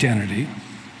architectural identity,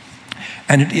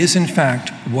 and it is, in fact,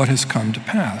 what has come to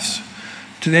pass.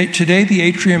 Today, the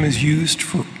atrium is used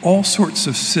for all sorts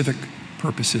of civic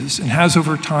purposes and has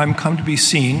over time come to be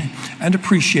seen and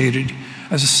appreciated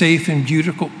as a safe and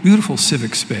beautiful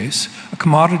civic space, a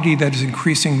commodity that is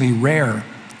increasingly rare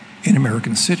in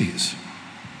American cities.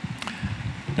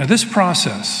 Now, this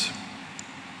process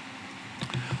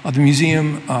of the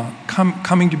museum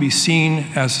coming to be seen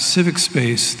as a civic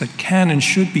space that can and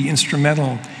should be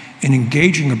instrumental in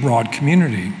engaging a broad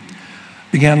community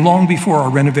began long before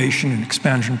our renovation and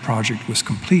expansion project was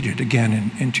completed,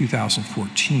 again in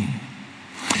 2014.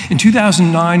 In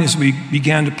 2009, as we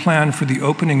began to plan for the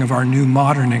opening of our new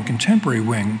modern and contemporary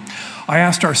wing, I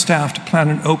asked our staff to plan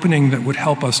an opening that would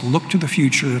help us look to the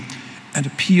future and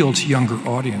appeal to younger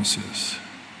audiences.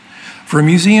 For a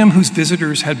museum whose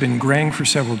visitors had been graying for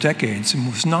several decades and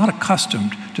was not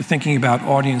accustomed to thinking about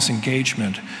audience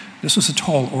engagement, this was a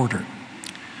tall order.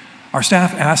 Our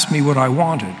staff asked me what I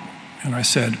wanted, and I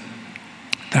said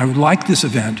that I would like this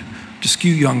event to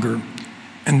skew younger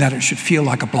and that it should feel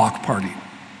like a block party.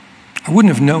 I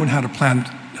wouldn't have known how to plan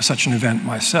such an event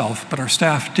myself, but our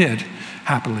staff did,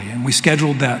 happily, and we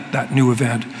scheduled that new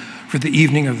event for the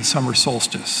evening of the summer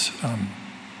solstice.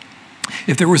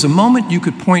 If there was a moment you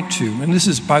could point to, and this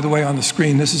is, by the way, on the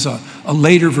screen, this is a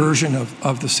later version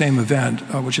of the same event,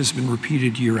 which has been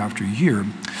repeated year after year.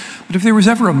 But if there was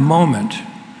ever a moment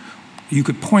you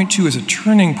could point to as a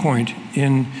turning point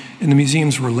in the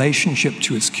museum's relationship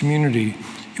to its community,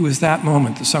 it was that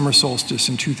moment, the summer solstice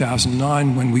in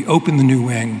 2009, when we opened the new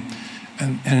wing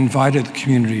and invited the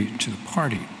community to the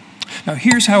party. Now,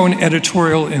 here's how an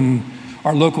editorial in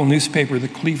our local newspaper, the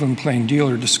Cleveland Plain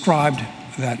Dealer, described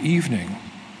that evening,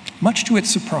 much to its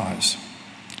surprise.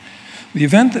 The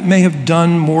event that may have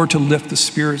done more to lift the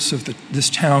spirits of this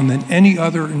town than any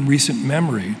other in recent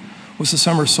memory was the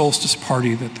summer solstice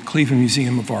party that the Cleveland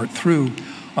Museum of Art threw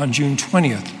on June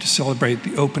 20th to celebrate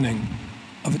the opening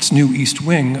of its new East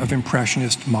Wing of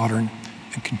Impressionist, modern,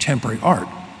 and contemporary art.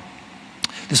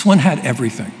 This one had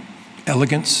everything: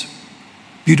 elegance,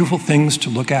 beautiful things to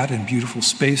look at in beautiful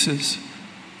spaces,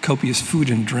 copious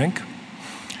food and drink,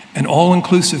 an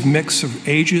all-inclusive mix of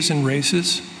ages and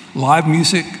races, live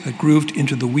music that grooved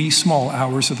into the wee small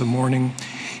hours of the morning,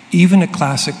 even a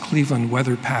classic Cleveland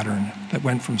weather pattern that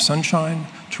went from sunshine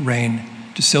to rain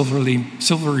to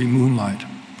silvery moonlight.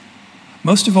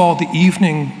 Most of all, the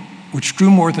evening, which drew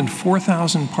more than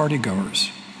 4,000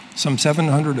 partygoers, some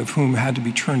 700 of whom had to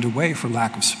be turned away for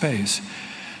lack of space,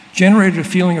 generated a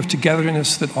feeling of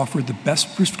togetherness that offered the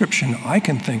best prescription I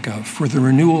can think of for the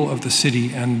renewal of the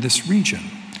city and this region.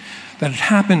 That it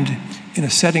happened in a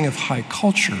setting of high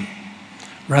culture,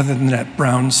 rather than at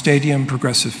Brown Stadium,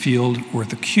 Progressive Field, or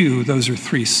the Q, those are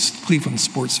three Cleveland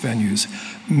sports venues,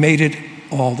 made it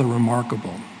all the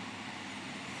remarkable.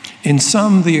 In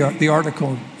sum, the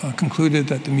article concluded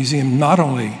that the museum not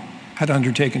only had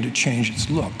undertaken to change its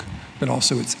look, but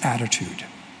also its attitude.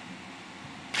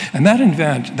 And that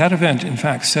event, in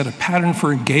fact, set a pattern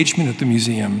for engagement at the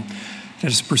museum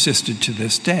that has persisted to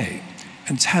this day.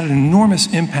 And it's had an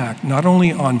enormous impact not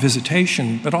only on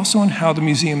visitation, but also on how the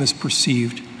museum is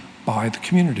perceived by the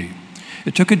community.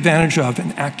 It took advantage of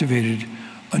and activated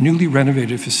a newly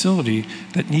renovated facility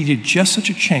that needed just such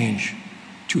a change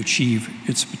to achieve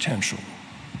its potential.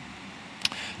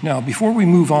 Now, before we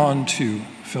move on to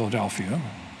Philadelphia,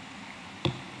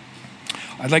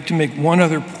 I'd like to make one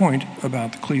other point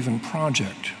about the Cleveland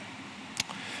project.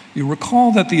 You'll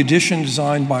recall that the addition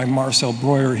designed by Marcel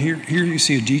Breuer, here you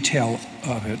see a detail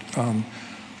of it,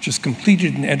 which was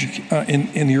completed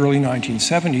in the early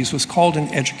 1970s, was called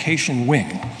an education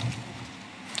wing,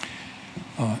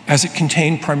 as it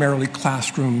contained primarily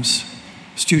classrooms,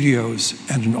 studios,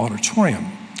 and an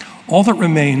auditorium. All that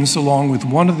remains, along with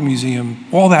one of the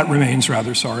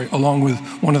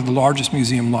largest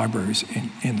museum libraries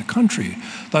in the country,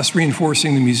 thus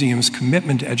reinforcing the museum's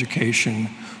commitment to education,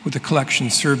 with the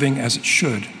collection serving as it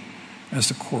should as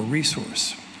the core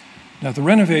resource. Now, the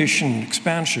renovation and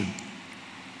expansion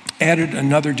added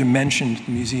another dimension to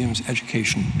the museum's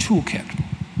education toolkit: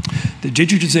 the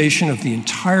digitization of the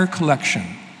entire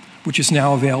collection, which is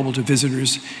now available to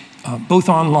visitors both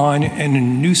online and in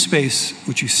a new space,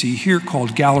 which you see here,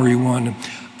 called Gallery 1,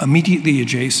 immediately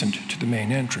adjacent to the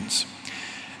main entrance.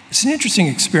 It's an interesting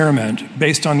experiment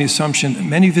based on the assumption that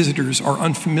many visitors are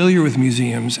unfamiliar with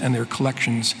museums and their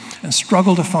collections and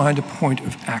struggle to find a point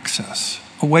of access,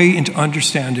 a way into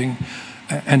understanding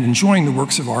and enjoying the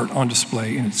works of art on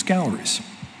display in its galleries.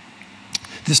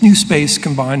 This new space,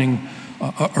 combining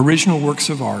original works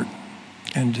of art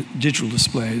and digital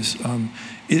displays,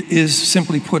 is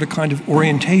simply put a kind of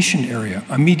orientation area,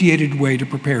 a mediated way to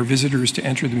prepare visitors to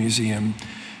enter the museum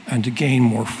and to gain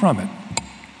more from it.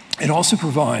 It also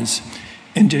provides,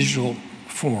 in digital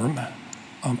form,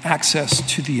 access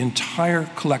to the entire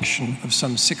collection of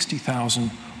some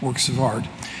 60,000 works of art,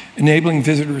 enabling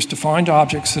visitors to find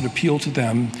objects that appeal to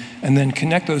them and then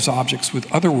connect those objects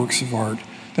with other works of art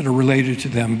that are related to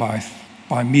them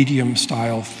by medium,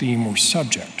 style, theme, or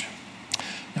subject.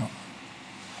 Now,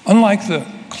 unlike the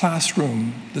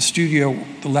classroom, the studio,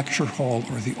 the lecture hall,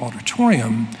 or the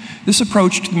auditorium, this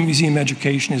approach to the museum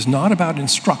education is not about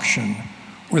instruction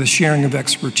or the sharing of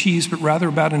expertise, but rather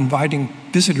about inviting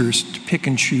visitors to pick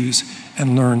and choose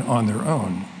and learn on their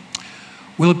own.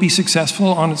 Will it be successful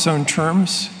on its own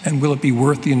terms, and will it be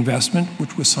worth the investment,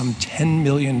 which was some $10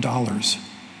 million to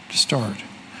start?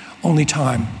 Only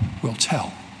time will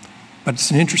tell. But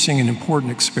it's an interesting and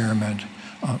important experiment,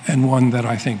 and one that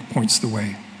I think points the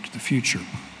way to the future.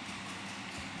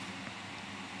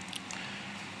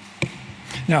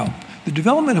 Now, the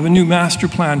development of a new master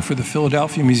plan for the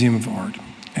Philadelphia Museum of Art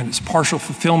and its partial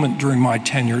fulfillment during my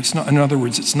tenure, in other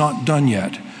words, it's not done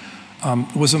yet,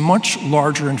 was a much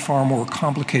larger and far more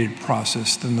complicated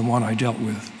process than the one I dealt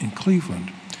with in Cleveland.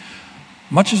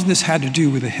 Much of this had to do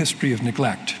with a history of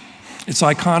neglect. Its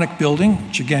iconic building,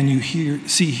 which again you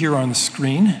see here on the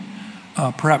screen,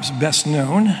 perhaps best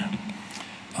known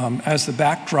as the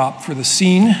backdrop for the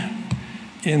scene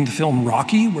in the film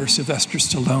Rocky, where Sylvester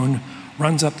Stallone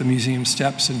runs up the museum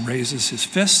steps and raises his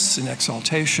fists in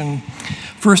exaltation,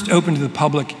 first opened to the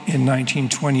public in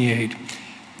 1928,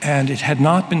 and it had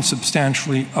not been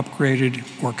substantially upgraded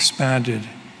or expanded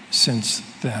since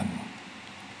then.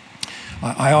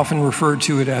 I often refer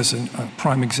to it as a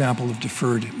prime example of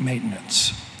deferred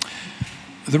maintenance.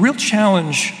 The real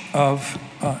challenge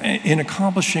in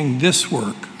accomplishing this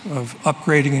work of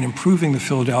upgrading and improving the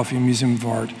Philadelphia Museum of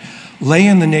Art lay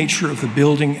in the nature of the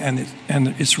building and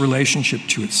its relationship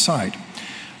to its site.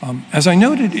 As I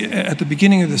noted at the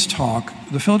beginning of this talk,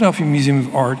 the Philadelphia Museum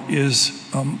of Art is,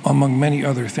 among many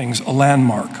other things, a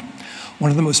landmark,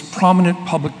 one of the most prominent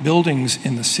public buildings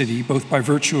in the city, both by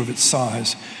virtue of its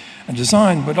size and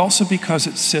design, but also because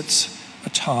it sits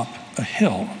atop a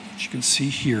hill, which you can see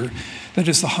here, that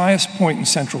is the highest point in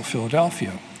central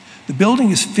Philadelphia. The building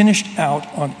is finished out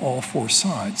on all four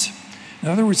sides. In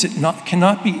other words, it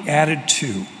cannot be added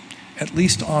to, at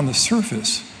least on the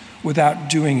surface, without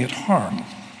doing it harm.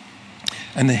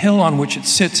 And the hill on which it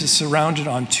sits is surrounded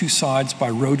on two sides by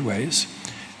roadways,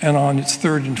 and on its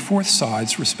third and fourth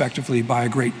sides, respectively, by a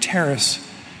great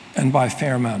terrace and by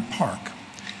Fairmount Park.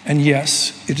 And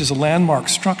yes, it is a landmark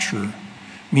structure,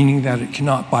 meaning that it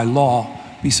cannot, by law,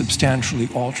 be substantially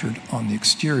altered on the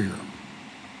exterior.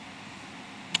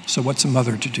 So what's a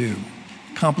mother to do?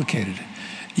 Complicated.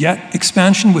 Yet,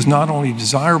 expansion was not only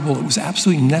desirable, it was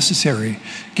absolutely necessary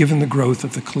given the growth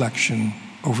of the collection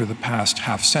over the past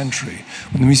half-century.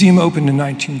 When the museum opened in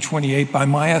 1928, by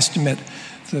my estimate,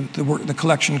 the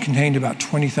collection contained about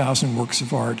 20,000 works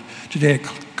of art. Today,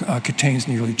 it contains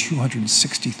nearly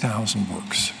 260,000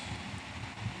 works.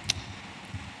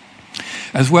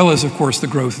 as well as, of course, the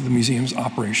growth of the museum's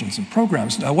operations and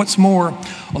programs. Now, what's more,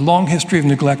 a long history of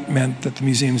neglect meant that the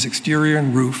museum's exterior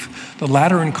and roof, the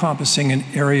latter encompassing an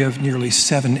area of nearly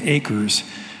 7 acres,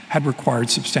 had required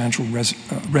substantial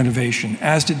renovation,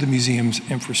 as did the museum's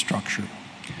infrastructure.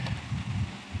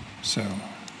 So,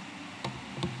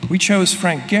 we chose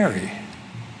Frank Gehry,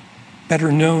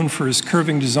 better known for his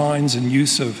curving designs and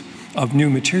use of new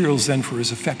materials than for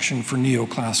his affection for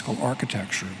neoclassical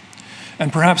architecture.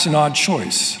 And perhaps an odd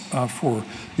choice for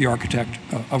the architect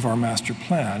of our master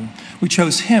plan. We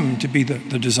chose him to be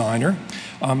the designer,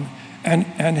 and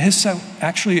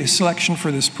actually his selection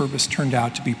for this purpose turned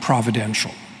out to be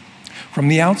providential. From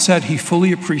the outset, he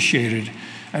fully appreciated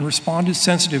and responded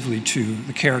sensitively to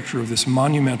the character of this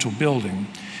monumental building,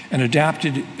 and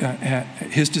adapted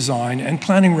his design and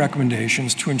planning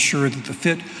recommendations to ensure that the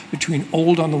fit between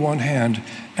old on the one hand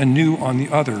and new on the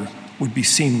other would be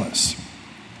seamless.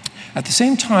 At the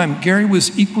same time, Gehry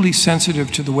was equally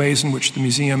sensitive to the ways in which the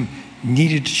museum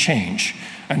needed to change,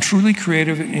 and truly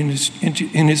creative in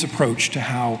his approach to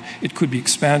how it could be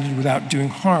expanded without doing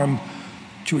harm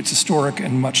to its historic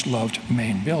and much-loved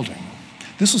main building.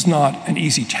 This was not an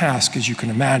easy task, as you can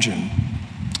imagine,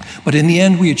 but in the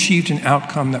end, we achieved an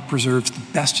outcome that preserves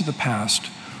the best of the past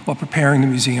while preparing the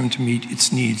museum to meet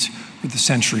its needs for the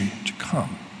century to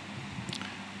come.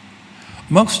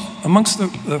 Amongst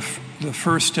the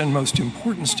first and most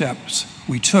important steps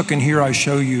we took, and here I'm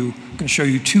going to show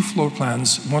you 2 floor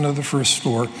plans, one of the first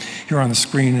floor here on the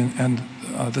screen and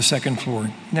the second floor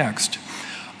next.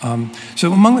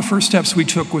 So among the first steps we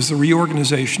took was the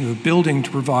reorganization of the building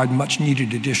to provide much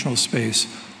needed additional space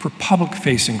for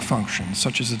public-facing functions,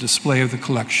 such as the display of the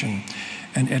collection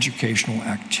and educational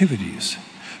activities.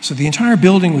 So the entire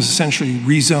building was essentially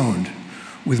rezoned,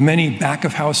 with many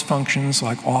back-of-house functions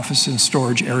like office and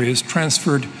storage areas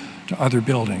transferred to other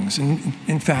buildings. And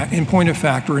in point of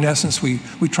fact, or in essence, we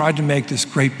tried to make this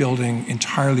great building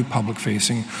entirely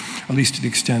public-facing, at least to the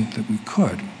extent that we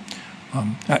could.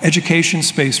 Education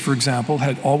space, for example,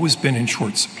 had always been in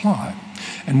short supply.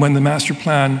 And when the master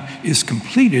plan is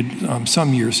completed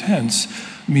some years hence,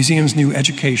 the museum's new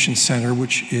education center,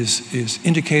 which is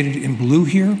indicated in blue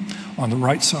here on the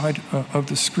right side of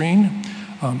the screen.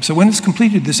 So when it's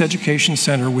completed, this education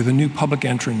center with a new public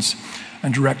entrance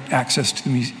and direct access to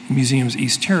the museum's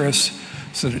East Terrace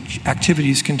so that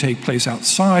activities can take place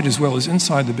outside as well as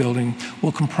inside the building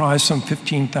will comprise some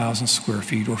 15,000 square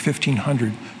feet or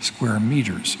 1,500 square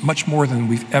meters, much more than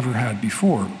we've ever had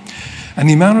before. And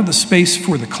the amount of the space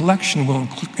for the collection will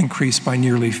increase by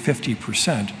nearly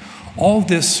 50%. All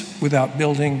this without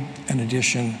building an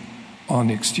addition on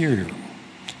the exterior.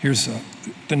 Here's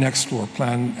the next floor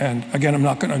plan. And again, I'm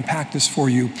not going to unpack this for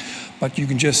you, but you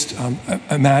can just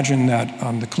imagine that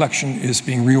the collection is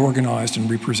being reorganized and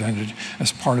represented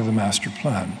as part of the master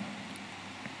plan.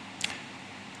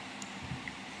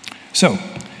 So,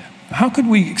 how could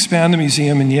we expand the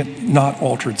museum and yet not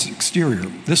alter its exterior?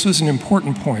 This was an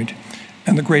important point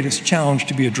and the greatest challenge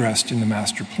to be addressed in the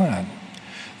master plan.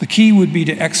 The key would be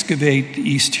to excavate the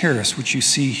East Terrace, which you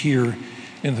see here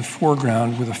in the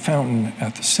foreground with a fountain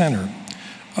at the center.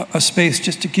 A space,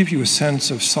 just to give you a sense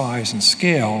of size and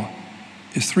scale,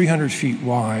 is 300 feet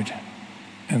wide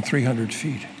and 300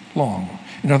 feet long.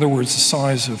 In other words, the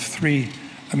size of 3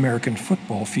 American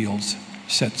football fields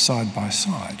set side by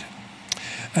side.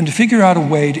 And to figure out a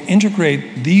way to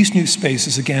integrate these new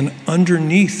spaces, again,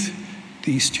 underneath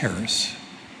the East Terrace.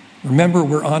 Remember,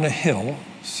 we're on a hill,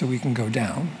 so we can go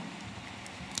down.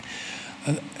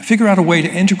 Figure out a way to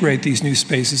integrate these new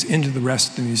spaces into the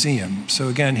rest of the museum. So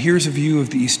again, here's a view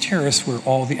of the East Terrace where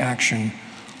all the action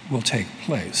will take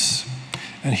place.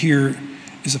 And here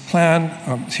is a plan,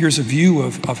 here's a view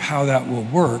of how that will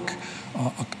work.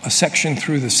 A section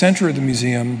through the center of the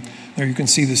museum. There you can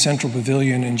see the central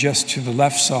pavilion, and just to the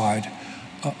left side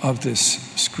of this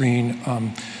screen,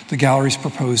 the galleries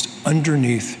proposed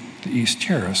underneath the East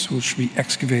Terrace, which will be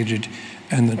excavated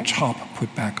and the top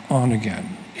put back on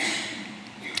again.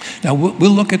 Now,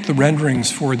 we'll look at the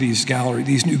renderings for these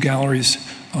new galleries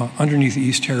underneath the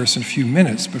East Terrace in a few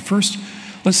minutes, but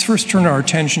let's first turn our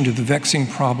attention to the vexing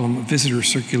problem of visitor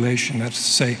circulation. That's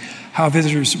to say, how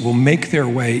visitors will make their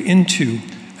way into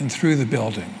and through the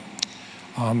building.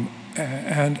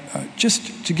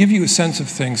 Just to give you a sense of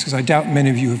things, because I doubt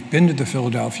many of you have been to the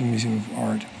Philadelphia Museum of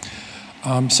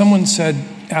Art, someone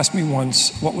asked me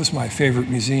once, what was my favorite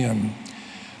museum?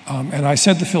 And I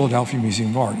said the Philadelphia Museum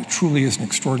of Art. It truly is an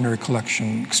extraordinary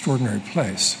collection, extraordinary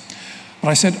place. But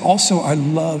I said also,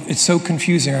 it's so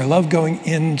confusing. I love going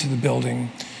into the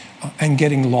building and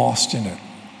getting lost in it.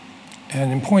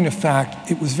 And in point of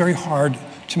fact, it was very hard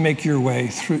to make your way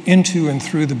into and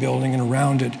through the building and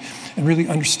around it and really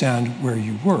understand where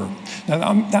you were.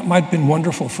 Now, that might have been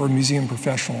wonderful for a museum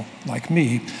professional like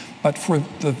me, but for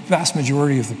the vast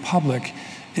majority of the public,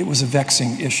 it was a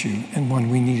vexing issue and one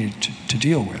we needed to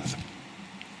deal with.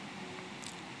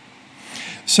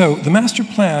 So the master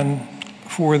plan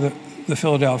for the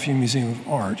Philadelphia Museum of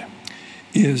Art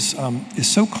is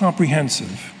so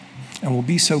comprehensive and will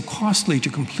be so costly to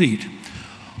complete.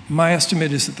 My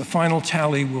estimate is that the final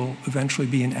tally will eventually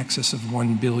be in excess of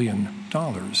 $1 billion,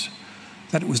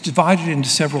 that it was divided into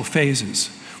several phases.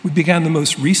 We began the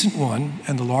most recent one,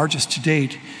 and the largest to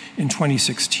date, in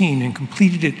 2016, and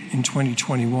completed it in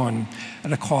 2021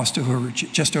 at a cost of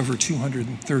just over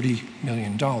 $230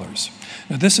 million.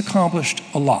 Now, this accomplished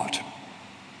a lot.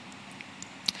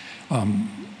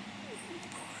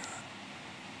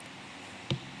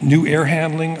 New air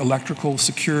handling, electrical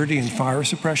security, and fire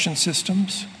suppression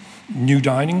systems, new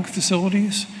dining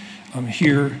facilities.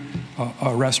 Here,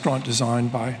 a restaurant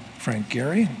designed by Frank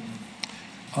Gehry,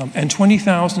 and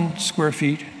 20,000 square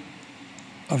feet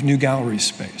of new gallery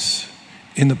space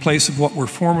in the place of what were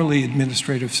formerly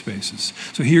administrative spaces.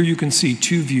 So here you can see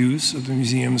two views of the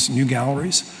museum's new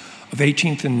galleries of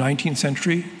 18th and 19th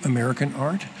century American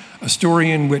art, a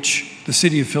story in which the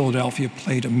city of Philadelphia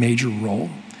played a major role.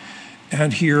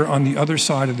 And here on the other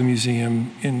side of the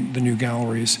museum in the new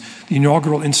galleries, the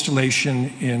inaugural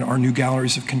installation in our new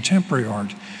galleries of contemporary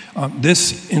art.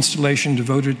 This installation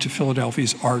devoted to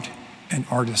Philadelphia's art and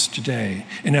artists today.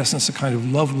 In essence, a kind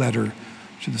of love letter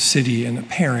to the city and a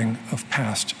pairing of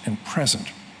past and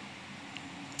present.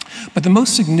 But the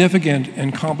most significant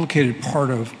and complicated part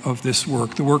of this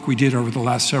work, the work we did over the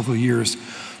last several years,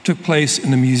 took place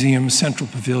in the museum's central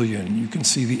pavilion. You can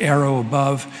see the arrow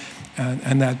above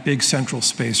and that big central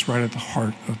space right at the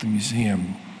heart of the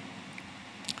museum.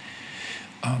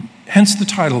 Hence the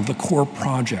title, The Core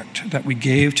Project, that we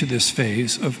gave to this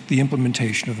phase of the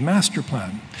implementation of the master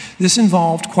plan. This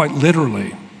involved, quite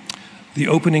literally, the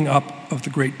opening up of the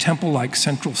great temple-like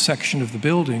central section of the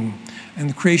building and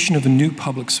the creation of a new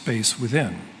public space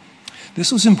within.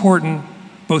 This was important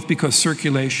both because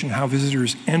circulation, how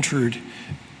visitors entered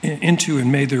into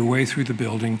and made their way through the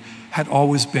building, had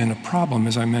always been a problem,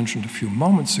 as I mentioned a few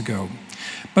moments ago,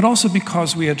 but also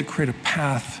because we had to create a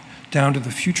path down to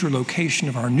the future location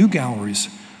of our new galleries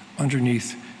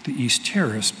underneath the East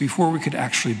Terrace before we could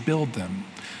actually build them.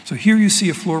 So here you see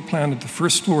a floor plan at the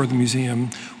first floor of the museum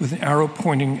with an arrow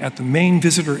pointing at the main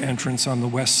visitor entrance on the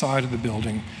west side of the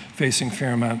building facing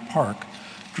Fairmount Park.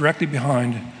 Directly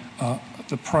behind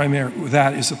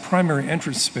that is the primary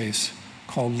entrance space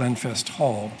called Lenfest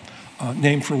Hall,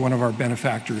 named for one of our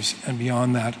benefactors, and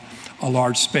beyond that, a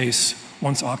large space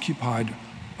once occupied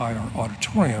by our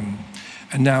auditorium,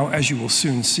 and now, as you will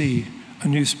soon see, a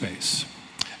new space.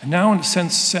 And now in a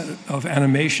set of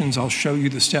animations, I'll show you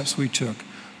the steps we took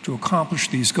to accomplish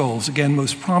these goals, again,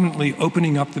 most prominently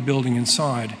opening up the building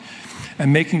inside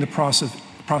and making the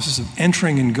process of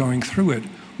entering and going through it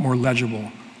more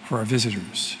legible for our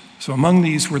visitors. So among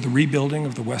these were the rebuilding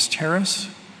of the West Terrace,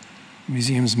 the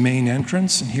museum's main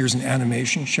entrance, and here's an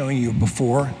animation showing you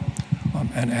before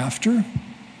and after.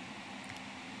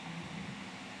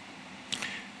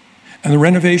 And the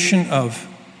renovation of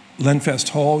Lenfest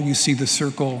Hall, you see the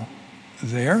circle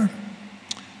there,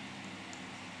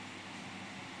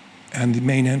 and the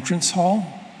main entrance hall,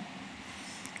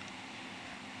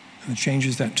 and the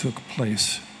changes that took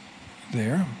place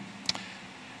there.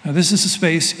 Now this is a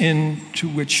space into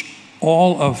which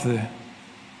all of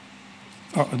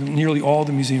nearly all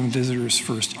the museum visitors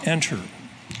first enter.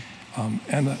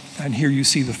 And here you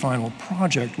see the final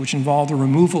project, which involved the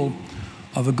removal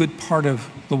of a good part of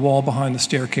the wall behind the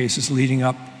staircases leading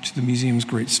up to the museum's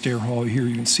great stair hall. Here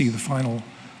you can see the final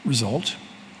result.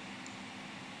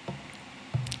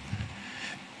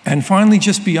 And finally,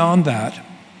 just beyond that,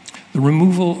 the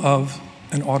removal of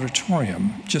an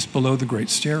auditorium just below the great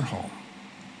stair hall.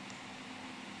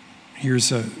 Here's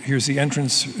the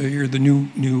entrance, here are the new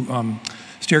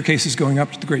staircases going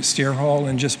up to the great stair hall,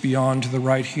 and just beyond to the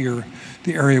right here,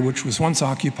 the area which was once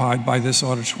occupied by this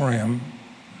auditorium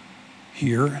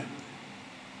here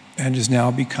and has now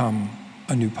become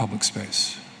a new public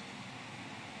space.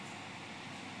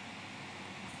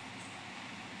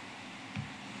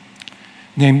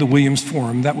 Named the Williams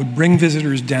Forum, that would bring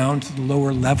visitors down to the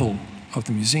lower level of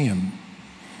the museum.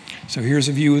 So here's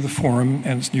a view of the Forum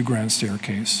and its new grand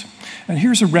staircase. And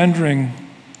here's a rendering,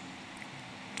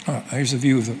 here's a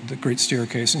view of the great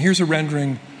staircase, and here's a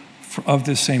rendering of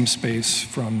this same space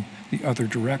from the other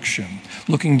direction,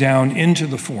 looking down into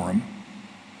the Forum.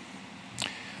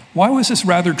 Why was this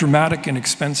rather dramatic and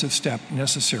expensive step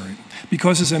necessary?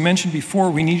 Because, as I mentioned before,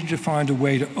 we needed to find a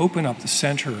way to open up the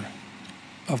center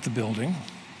of the building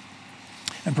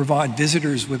and provide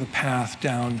visitors with a path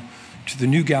down to the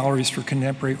new galleries for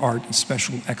contemporary art and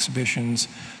special exhibitions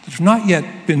that have not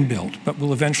yet been built, but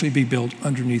will eventually be built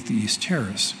underneath the East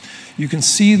Terrace. You can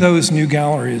see those new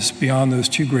galleries beyond those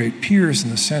two great piers in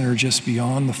the center, just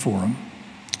beyond the Forum.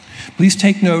 Please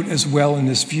take note as well in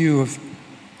this view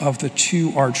of the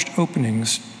two arched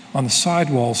openings on the side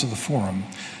walls of the Forum.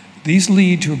 These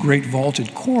lead to a great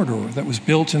vaulted corridor that was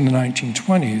built in the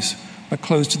 1920s, but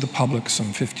closed to the public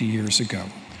some 50 years ago.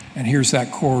 And here's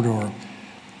that corridor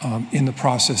in the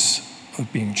process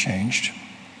of being changed.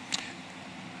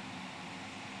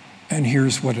 And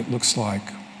here's what it looks like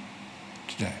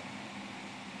today.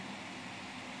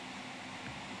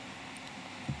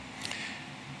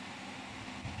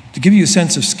 To give you a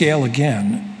sense of scale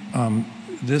again,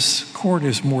 this corridor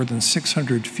is more than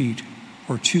 600 feet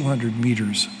or 200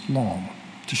 meters long,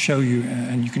 to show you,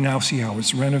 and you can now see how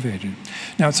it's renovated.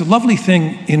 Now, it's a lovely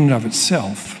thing in and of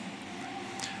itself,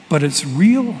 but its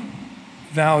real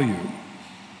value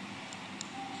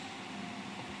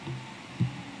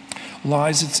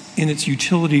lies in its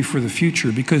utility for the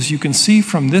future, because you can see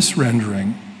from this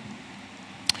rendering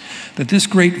that this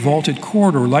great vaulted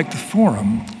corridor, like the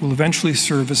Forum, will eventually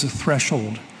serve as a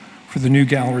threshold for the new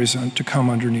galleries to come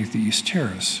underneath the East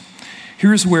Terrace.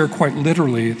 Here's where, quite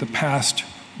literally, the past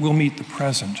will meet the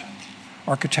present,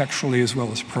 architecturally as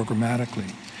well as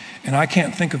programmatically. And I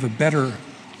can't think of a better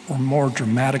or more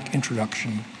dramatic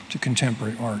introduction to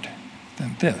contemporary art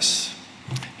than this.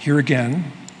 Here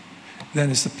again, then,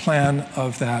 is the plan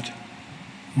of that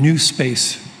new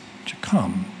space to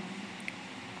come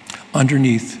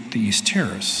underneath the East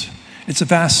Terrace. It's a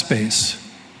vast space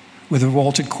with a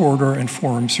vaulted corridor and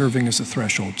Forum serving as a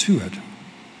threshold to it.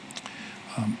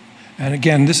 And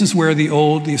again, this is where the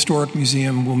historic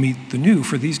museum will meet the new,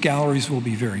 for these galleries will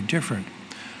be very different.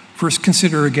 First,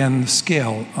 consider again the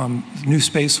scale. The new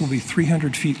space will be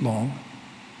 300 feet long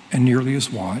and nearly as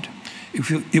wide.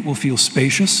 It will feel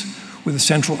spacious, with the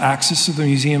central axis of the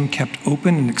museum kept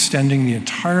open and extending the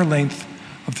entire length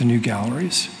of the new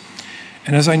galleries.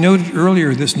 And as I noted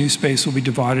earlier, this new space will be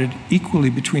divided equally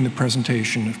between the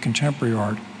presentation of contemporary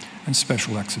art and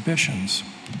special exhibitions,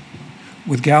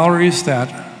 with galleries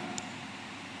that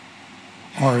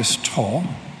are as tall,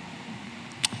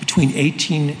 between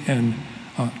 18 and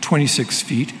 26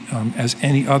 feet, as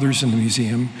any others in the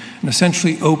museum, and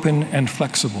essentially open and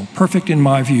flexible, perfect in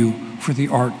my view for the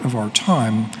art of our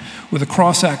time, with a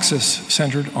cross-axis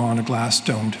centered on a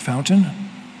glass-domed fountain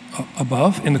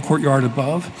above, in the courtyard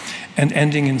above, and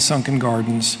ending in sunken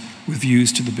gardens with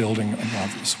views to the building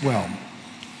above as well.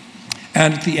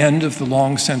 And at the end of the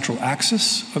long central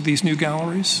axis of these new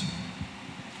galleries,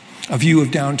 a view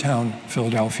of downtown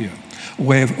Philadelphia, a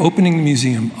way of opening the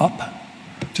museum up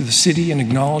to the city and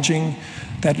acknowledging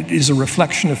that it is a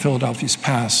reflection of Philadelphia's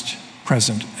past,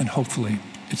 present, and hopefully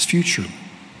its future.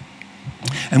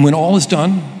 And when all is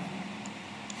done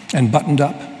and buttoned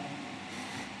up,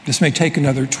 this may take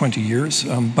another 20 years,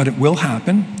 but it will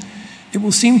happen. It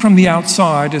will seem from the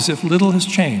outside as if little has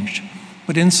changed,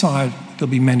 but inside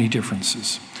there'll be many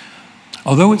differences.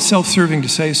 Although it's self-serving to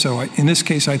say so, in this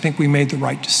case I think we made the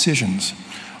right decisions,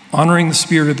 honoring the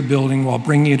spirit of the building while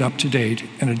bringing it up to date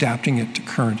and adapting it to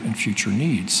current and future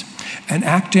needs, and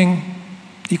acting,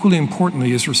 equally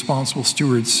importantly, as responsible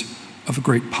stewards of a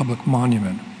great public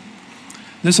monument.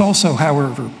 This also,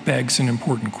 however, begs an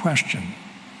important question.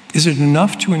 Is it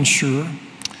enough to ensure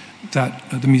that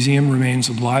the museum remains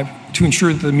alive,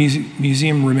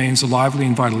 museum remains a lively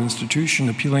and vital institution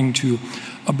appealing to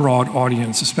a broad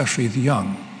audience, especially the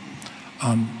young?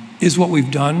 Is what we've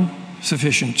done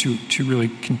sufficient to really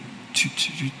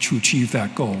achieve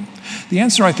that goal? The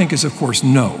answer, I think, is, of course,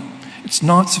 no. It's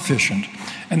not sufficient.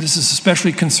 And this is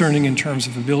especially concerning in terms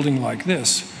of a building like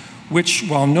this, which,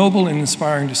 while noble and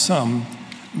inspiring to some,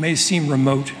 may seem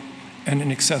remote and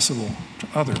inaccessible to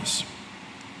others.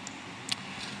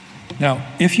 Now,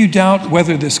 if you doubt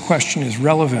whether this question is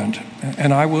relevant,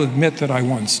 and I will admit that I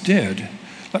once did,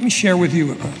 let me share with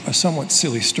you a somewhat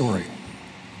silly story.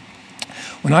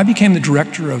 When I became the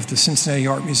director of the Cincinnati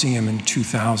Art Museum in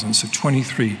 2000, so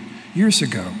 23 years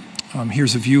ago,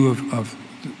 here's a view of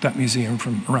that museum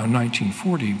from around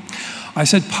 1940, I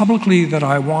said publicly that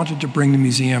I wanted to bring the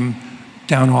museum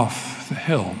down off the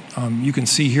hill. You can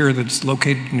see here that it's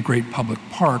located in a great public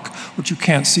park. What you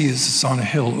can't see is it's on a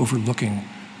hill overlooking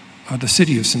the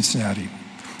city of Cincinnati.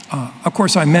 Of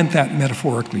course, I meant that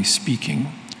metaphorically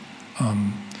speaking.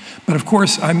 But of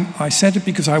course, I said it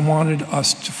because I wanted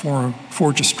us to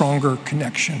forge a stronger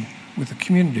connection with the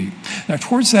community. Now,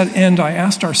 towards that end, I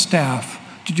asked our staff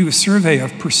to do a survey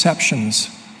of perceptions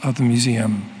of the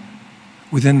museum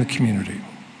within the community.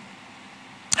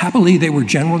 Happily, they were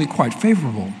generally quite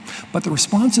favorable, but the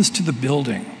responses to the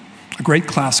building, a great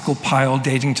classical pile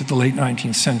dating to the late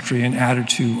 19th century and added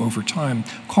to over time,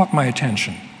 caught my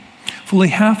attention. Fully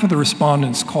half of the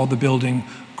respondents called the building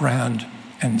grand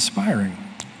and inspiring,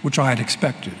 which I had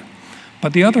expected.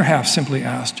 But the other half simply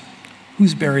asked,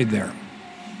 who's buried there?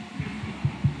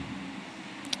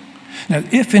 Now,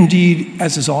 if indeed,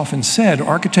 as is often said,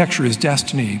 architecture is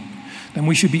destiny, then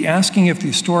we should be asking if the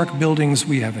historic buildings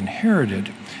we have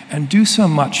inherited and do so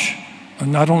much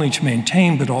not only to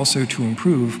maintain but also to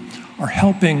improve are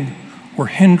helping or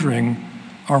hindering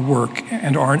our work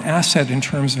and are an asset in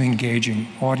terms of engaging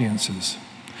audiences.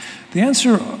 The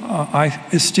answer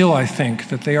is still, I think,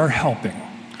 that they are helping.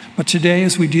 But today,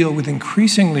 as we deal with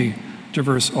increasingly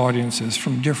diverse audiences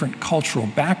from different cultural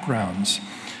backgrounds,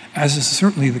 as is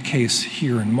certainly the case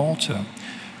here in Malta,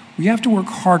 we have to work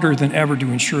harder than ever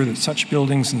to ensure that such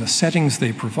buildings and the settings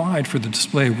they provide for the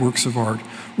display of works of art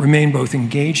remain both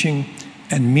engaging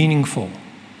and meaningful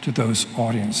to those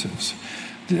audiences.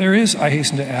 There is, I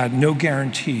hasten to add, no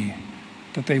guarantee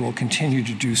that they will continue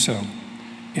to do so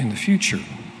in the future.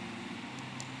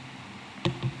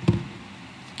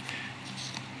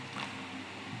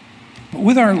 But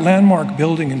with our landmark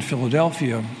building in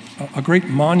Philadelphia, a great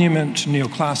monument to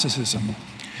neoclassicism,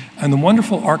 and the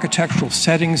wonderful architectural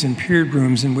settings and period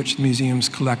rooms in which the museum's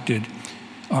collection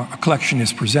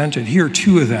is presented. Here are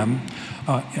two of them.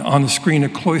 On the screen, a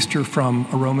cloister from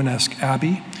a Romanesque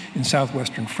abbey in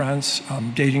southwestern France,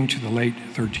 dating to the late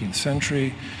 13th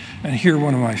century. And here,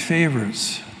 one of my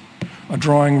favorites, a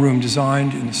drawing room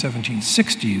designed in the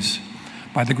 1760s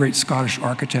by the great Scottish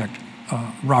architect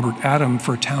Robert Adam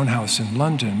for a townhouse in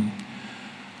London.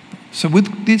 So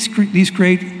with these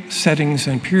great settings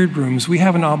and period rooms, we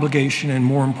have an obligation and,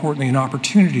 more importantly, an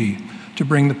opportunity to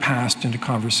bring the past into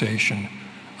conversation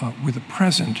with the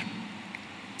present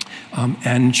and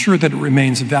ensure that it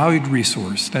remains a valued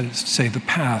resource, that is to say, the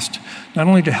past, not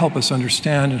only to help us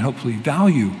understand and hopefully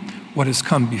value what has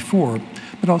come before,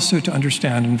 but also to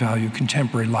understand and value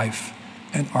contemporary life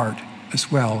and art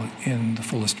as well in the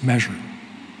fullest measure.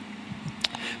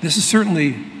 This is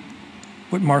certainly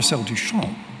what Marcel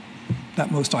Duchamp, that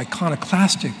most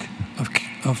iconoclastic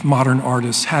of modern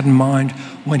artists, had in mind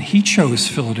when he chose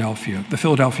Philadelphia, the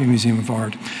Philadelphia Museum of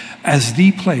Art, as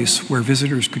the place where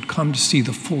visitors could come to see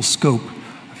the full scope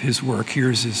of his work.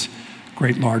 Here's his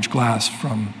great large glass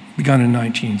begun in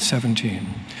 1917.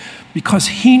 Because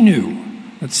he knew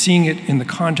that seeing it in the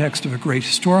context of a great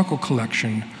historical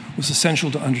collection was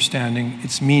essential to understanding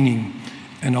its meaning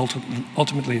and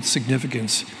ultimately its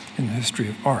significance in the history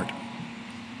of art.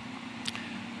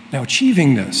 Now,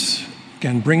 achieving this,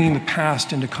 again, bringing the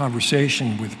past into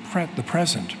conversation with the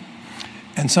present,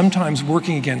 and sometimes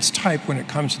working against type when it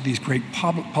comes to these great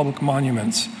public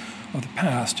monuments of the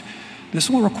past, this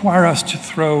will require us to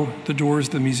throw the doors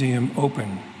of the museum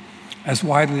open as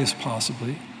widely as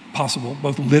possible,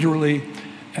 both literally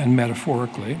and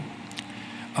metaphorically,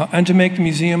 and to make the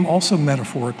museum also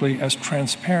metaphorically as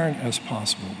transparent as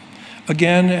possible.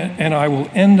 Again, and I will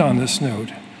end on this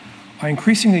note, I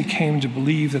increasingly came to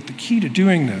believe that the key to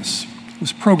doing this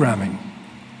was programming,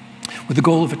 with the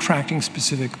goal of attracting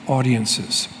specific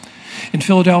audiences. In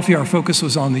Philadelphia, our focus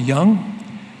was on the young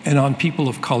and on people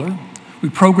of color. We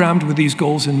programmed with these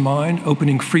goals in mind,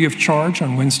 opening free of charge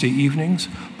on Wednesday evenings,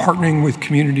 partnering with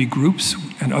community groups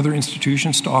and other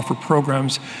institutions to offer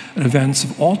programs and events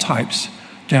of all types: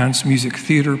 dance, music,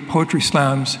 theater, poetry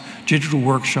slams, digital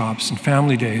workshops, and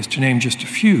family days, to name just a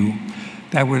few,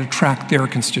 that would attract their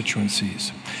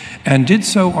constituencies, and did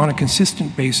so on a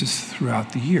consistent basis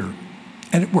throughout the year.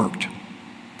 And it worked.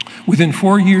 Within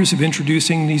 4 years of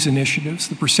introducing these initiatives,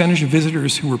 the percentage of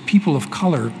visitors who were people of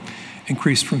color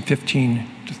increased from 15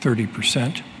 to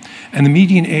 30%, and the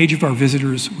median age of our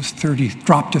visitors was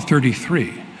dropped to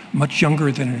 33, much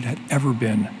younger than it had ever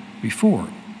been before.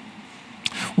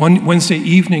 One Wednesday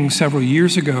evening several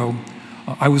years ago,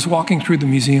 I was walking through the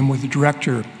museum with the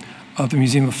director of the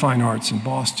Museum of Fine Arts in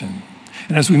Boston.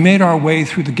 And as we made our way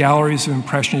through the galleries of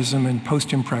Impressionism and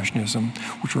Post-Impressionism,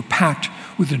 which were packed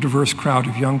with a diverse crowd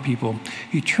of young people,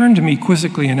 he turned to me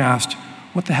quizzically and asked,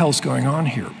 "What the hell's going on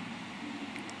here?"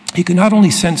 He could not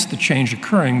only sense the change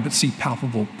occurring, but see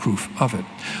palpable proof of it.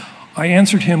 I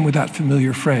answered him with that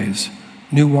familiar phrase,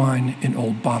 "New wine in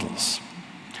old bottles."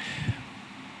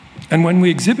 And when we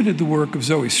exhibited the work of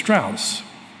Zoe Strauss,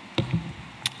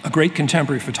 a great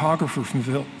contemporary photographer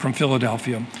from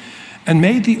Philadelphia, and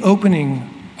made the opening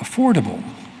affordable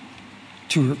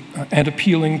and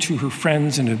appealing to her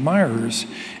friends and admirers,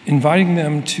 inviting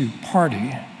them to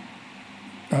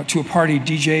a party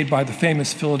DJ'd by the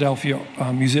famous Philadelphia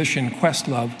musician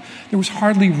Questlove. There was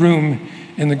hardly room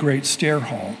in the great stair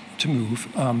hall to move,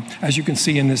 as you can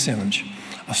see in this image.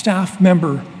 A staff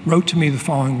member wrote to me the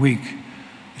following week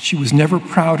that she was never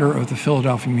prouder of the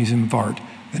Philadelphia Museum of Art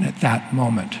than at that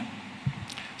moment.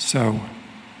 So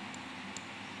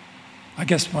I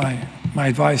guess my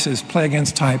advice is play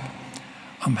against type,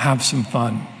 have some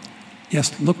fun.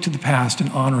 Yes, look to the past and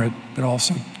honor it, but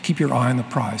also keep your eye on the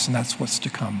prize, and that's what's to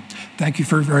come. Thank you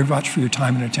very much for your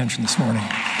time and attention this morning.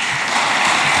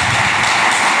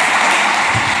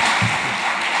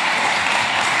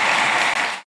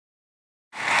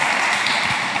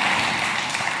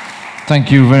 Thank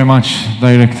you very much,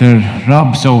 Director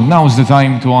Rob. So now is the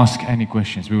time to ask any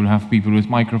questions. We will have people with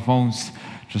microphones.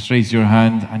 Just raise your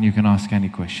hand and you can ask any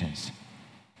questions.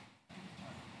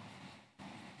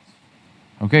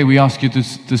 Okay, we ask you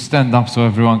to stand up so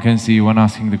everyone can see you when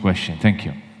asking the question. Thank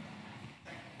you.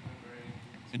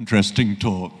 Interesting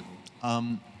talk.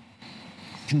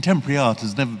 Contemporary art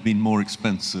has never been more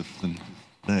expensive than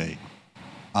today.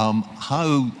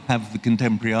 How have the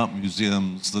contemporary art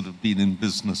museums that have been in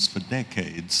business for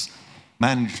decades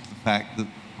managed the fact that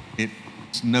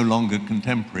it's no longer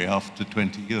contemporary after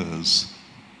 20 years?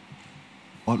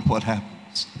 What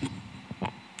happens?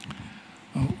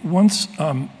 Once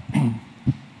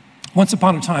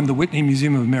upon a time, the Whitney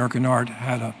Museum of American Art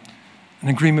had an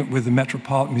agreement with the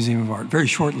Metropolitan Museum of Art, very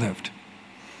short-lived,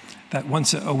 that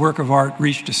once a work of art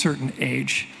reached a certain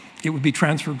age, it would be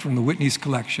transferred from the Whitney's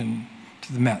collection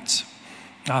to the Met's.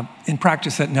 In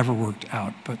practice, that never worked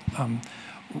out, but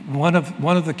one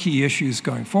of the key issues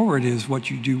going forward is what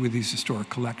you do with these historic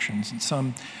collections, and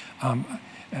some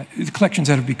the collections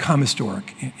that have become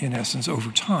historic, in essence,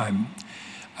 over time.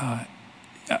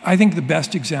 I think the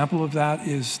best example of that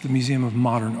is the Museum of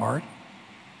Modern Art,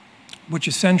 which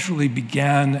essentially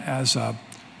began as a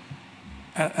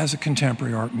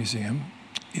contemporary art museum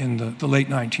in the late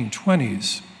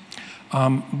 1920s,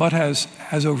 but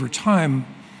has over time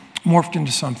morphed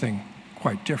into something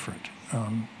quite different,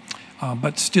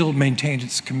 but still maintained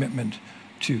its commitment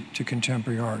to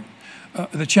contemporary art.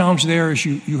 The challenge there is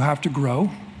you have to grow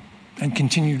and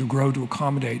continue to grow to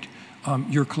accommodate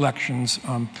your collections,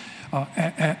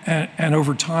 and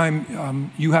over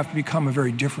time you have to become a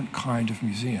very different kind of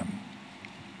museum.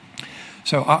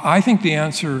 So I think the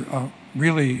answer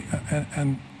really,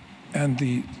 and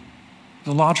the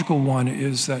logical one,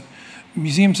 is that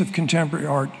museums of contemporary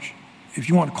art, if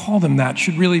you want to call them that,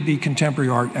 should really be contemporary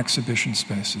art exhibition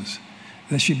spaces.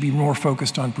 They should be more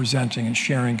focused on presenting and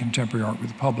sharing contemporary art with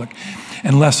the public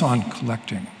and less on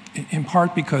collecting. In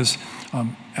part because,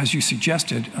 as you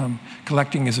suggested,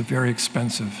 collecting is a very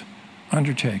expensive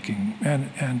undertaking.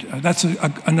 And that's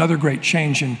another great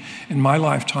change in my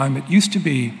lifetime. It used to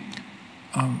be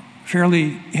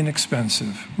fairly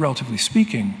inexpensive, relatively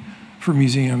speaking, for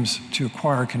museums to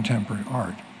acquire contemporary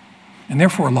art, and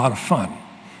therefore a lot of fun.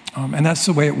 And that's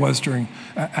the way it was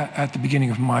at the beginning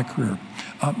of my career.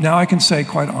 Now I can say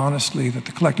quite honestly that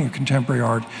the collecting of contemporary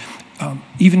art,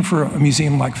 even for a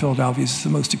museum like Philadelphia, is the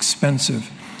most expensive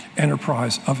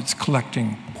enterprise of its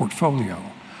collecting portfolio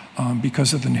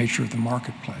because of the nature of the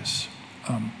marketplace.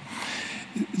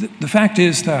 The fact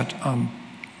is that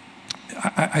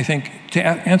I think, to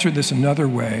answer this another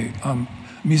way,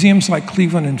 museums like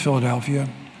Cleveland and Philadelphia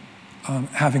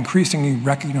have increasingly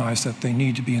recognized that they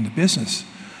need to be in the business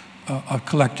of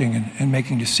collecting and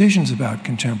making decisions about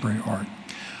contemporary art.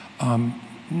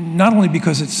 Not only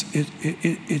because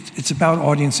it's about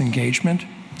audience engagement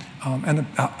and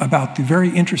about the very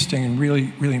interesting and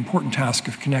really important task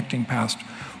of connecting past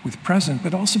with present,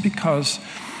 but also because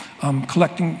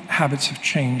collecting habits have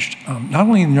changed, not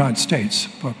only in the United States,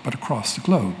 but across the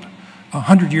globe.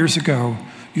 100 years ago,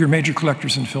 your major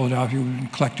collectors in Philadelphia would have been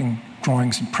collecting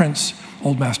drawings and prints,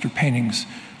 old master paintings,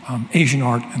 Asian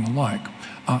art, and the like.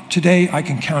 Today, I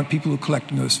can count people who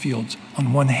collect in those fields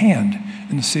on one hand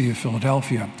in the city of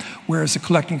Philadelphia, whereas the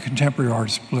collecting of contemporary art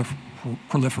is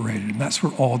proliferated, and that's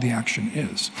where all the action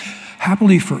is.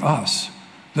 Happily for us,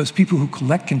 those people who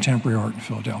collect contemporary art in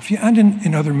Philadelphia and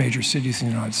in other major cities in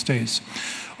the United States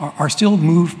are still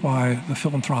moved by the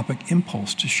philanthropic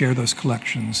impulse to share those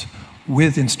collections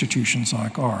with institutions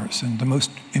like ours. And the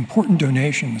most important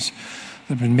donations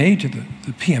that have been made to the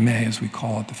PMA, as we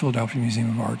call it, the Philadelphia Museum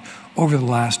of Art, over the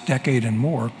last decade and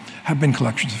more, have been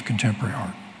collections of contemporary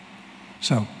art.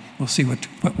 So we'll see what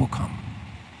will come.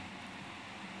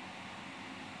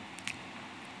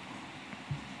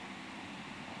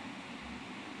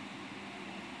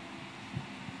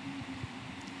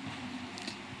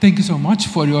 Thank you so much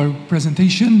for your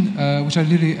presentation, which I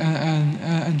really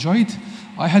enjoyed.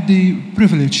 I had the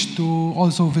privilege to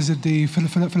also visit the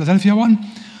Philadelphia one,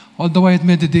 although I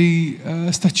admit the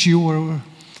statue or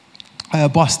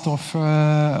bust of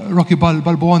Rocky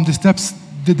Balboa on the steps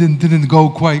didn't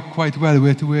go quite well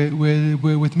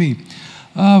with me.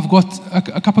 I've got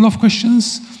a couple of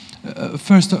questions.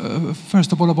 First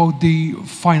of all, about the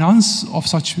finance of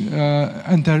such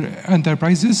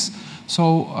enterprises.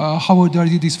 So how are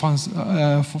these funds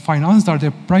financed? Are they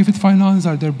private finance?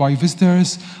 Are they by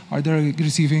visitors? Are they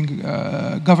receiving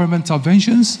government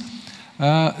subventions?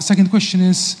 Second question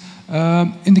is,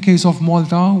 in the case of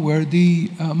Malta, where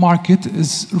the market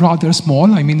is rather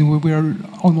small, I mean, we're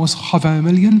almost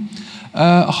 500,000,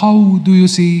 how do you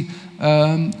see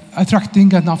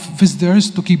attracting enough visitors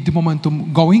to keep the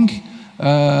momentum going?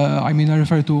 I mean, I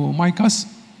refer to MICAS.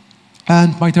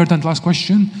 And my third and last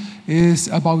question is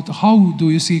about how do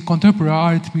you see contemporary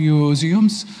art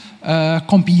museums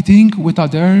competing with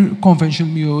other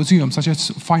conventional museums, such as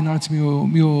fine arts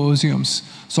museums?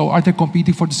 So are they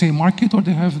competing for the same market, or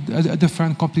they have a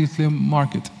different completely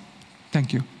market?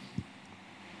 Thank you.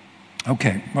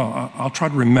 Okay, well, I'll try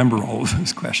to remember all of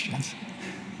those questions.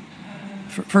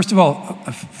 First of all,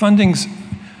 funding's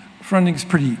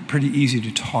pretty easy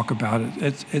to talk about.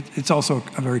 It's also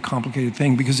a very complicated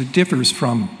thing because it differs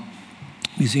from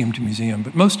museum to museum.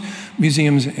 But most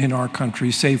museums in our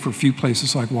country, save for a few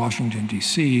places like Washington,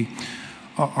 D.C.,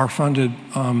 are funded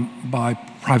by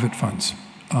private funds.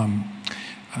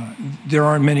 There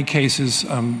are in many cases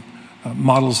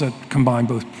models that combine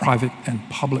both private and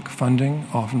public funding,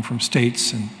 often from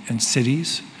states and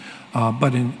cities.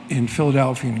 But in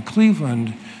Philadelphia and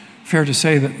Cleveland, fair to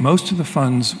say that most of the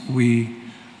funds we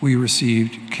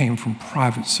received came from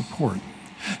private support.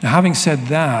 Now, having said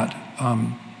that,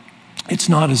 it's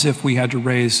not as if we had to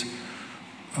raise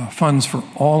funds for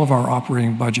all of our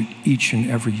operating budget each and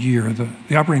every year.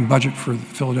 The operating budget for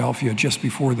Philadelphia just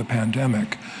before the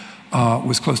pandemic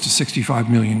was close to $65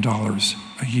 million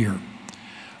a year.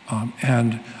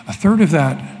 And a third of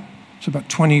that, so about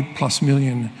 20 plus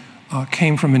million,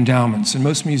 came from endowments. And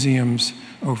most museums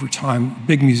over time,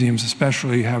 big museums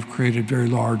especially, have created very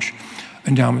large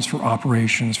endowments for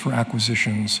operations, for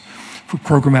acquisitions, for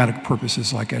programmatic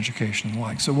purposes like education and the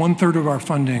like. So 1/3 of our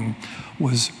funding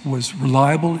was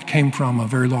reliable. It came from a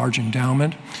very large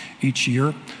endowment each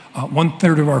year.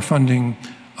 1/3 of our funding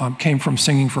came from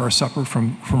Singing for Our Supper,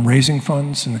 from raising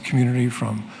funds in the community,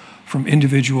 from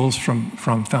individuals, from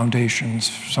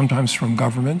foundations, sometimes from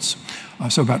governments.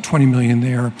 So about 20 million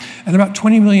there. And about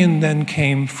 20 million then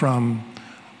came from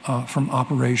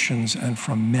operations and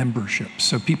from memberships.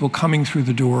 So people coming through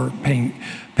the door, paying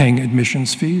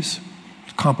admissions fees.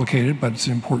 It's complicated, but it's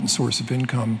an important source of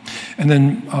income. And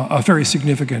then a very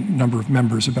significant number of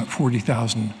members, about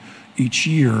 40,000 each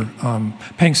year,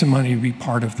 paying some money to be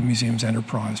part of the museum's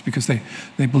enterprise because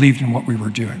they believed in what we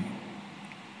were doing.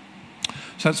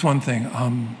 So that's one thing.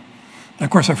 Of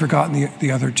course, I've forgotten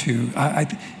the other two.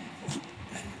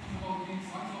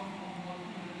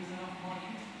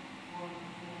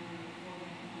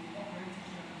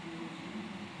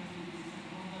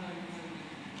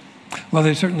 Well,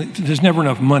 there's never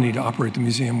enough money to operate the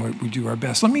museum. We do our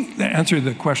best. Let me answer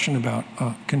the question about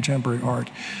contemporary art.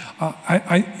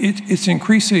 It's an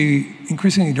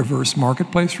increasingly diverse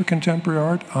marketplace for contemporary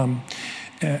art,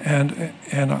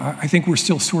 and I think we're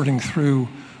still sorting through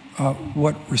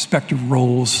what respective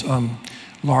roles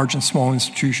large and small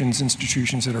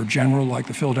institutions that are general, like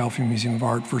the Philadelphia Museum of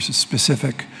Art, versus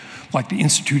specific, like the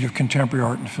Institute of Contemporary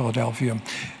Art in Philadelphia,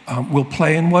 will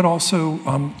play, and what also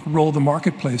role the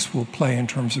marketplace will play in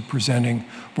terms of presenting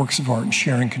works of art and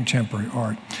sharing contemporary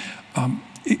art.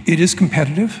 It is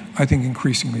competitive, I think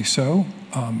increasingly so.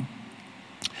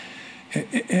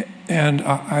 And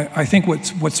I think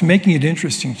what's making it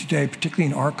interesting today,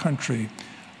 particularly in our country,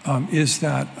 is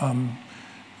that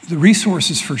the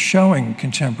resources for showing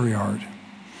contemporary art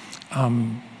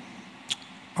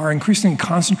are increasingly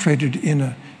concentrated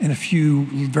in a few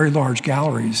very large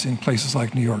galleries in places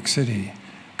like New York City,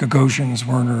 Gagosian's,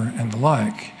 Werner, and the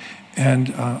like.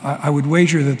 And I would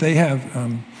wager that they have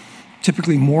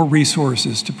typically more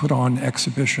resources to put on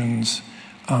exhibitions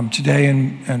today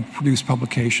and produce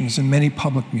publications than many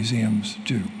public museums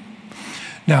do.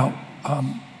 Now,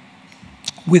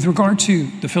 with regard to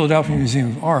the Philadelphia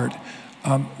Museum of Art,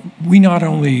 we not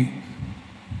only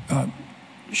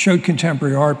showed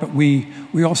contemporary art, but we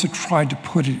also tried to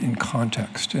put it in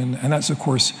context. And that's, of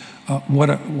course,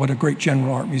 what a great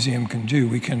general art museum can do.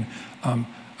 We can,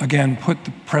 again, put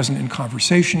the present in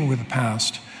conversation with the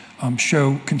past,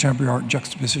 show contemporary art in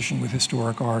juxtaposition with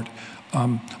historic art,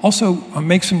 Also,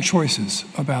 make some choices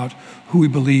about who we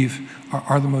believe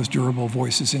are the most durable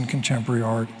voices in contemporary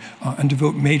art, and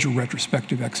devote major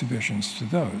retrospective exhibitions to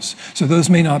those. So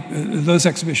those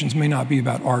exhibitions may not be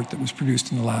about art that was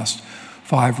produced in the last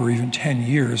 5 or even 10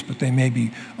 years, but they may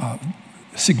be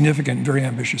significant, very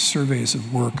ambitious surveys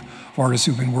of work of artists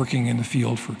who've been working in the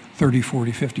field for 30,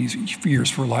 40, 50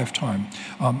 years, for a lifetime.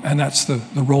 And that's the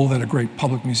role that a great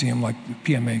public museum like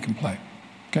the PMA can play.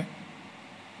 Okay?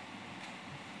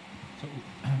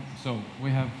 So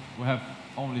we have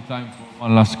only time for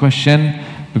one last question,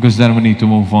 because then we need to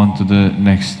move on to the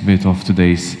next bit of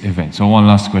today's event. So one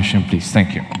last question, please.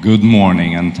 Thank you. Good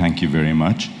morning, and thank you very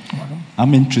much.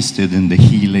 I'm interested in the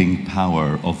healing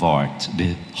power of art,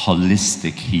 the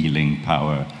holistic healing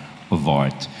power of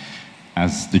art.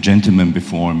 As the gentleman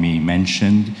before me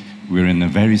mentioned, we're in a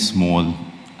very small,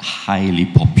 highly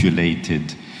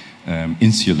populated,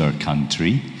 insular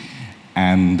country,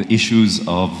 and issues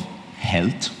of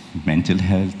health, mental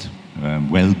health,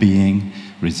 well-being,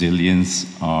 resilience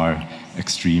are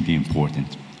extremely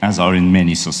important, as are in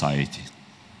many societies.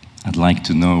 I'd like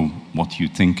to know what you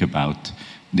think about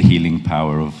the healing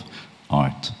power of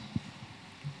art.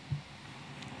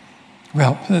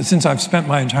 Well, since I've spent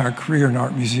my entire career in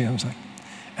art museums,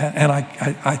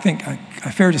 I think,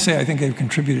 fair to say, I think they've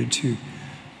contributed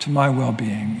to my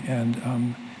well-being.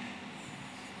 And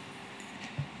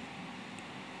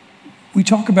we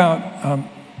talk about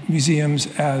museums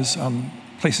as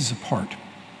places of art,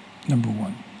 number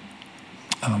one.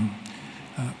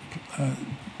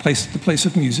 The place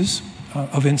of muses,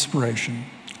 of inspiration,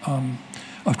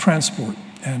 of transport.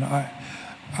 And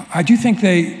I do think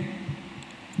they,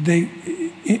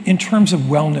 in terms of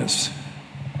wellness,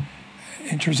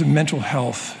 in terms of mental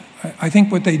health, I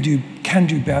think what they can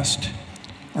do best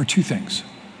are two things.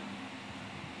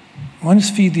 One is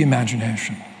feed the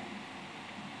imagination.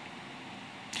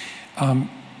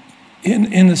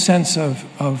 In the sense of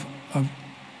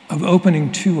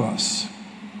opening to us,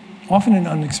 often in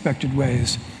unexpected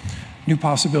ways, new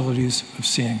possibilities of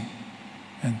seeing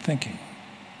and thinking.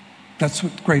 That's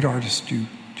what great artists do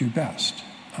best.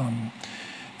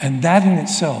 And that in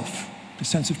itself, the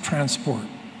sense of transport,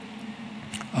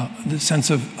 the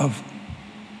sense of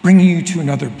bringing you to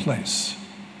another place,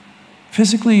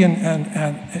 physically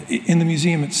and in the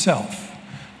museum itself,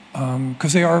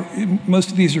 because most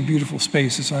of these are beautiful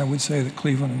spaces, and I would say that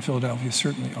Cleveland and Philadelphia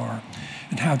certainly are,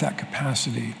 and have that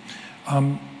capacity.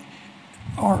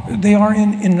 They are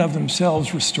in and of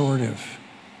themselves restorative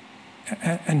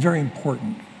and very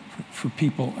important for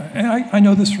people. And I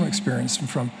know this from experience and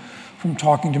from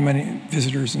talking to many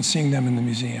visitors and seeing them in the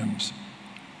museums.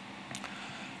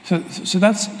 So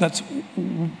that's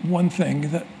one thing.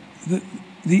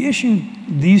 The issue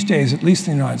these days, at least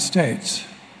in the United States,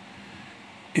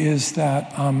 is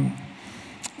that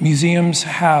museums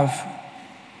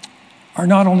are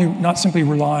not simply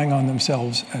relying on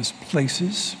themselves as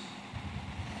places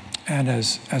and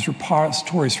as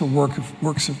repositories for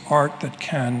works of art that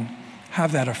can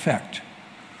have that effect,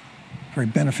 very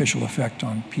beneficial effect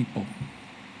on people,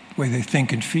 the way they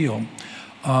think and feel.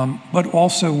 But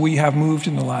also we have moved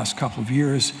in the last couple of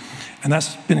years, and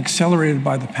that's been accelerated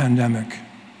by the pandemic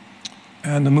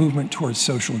and the movement towards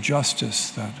social justice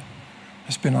that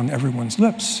has been on everyone's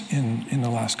lips in the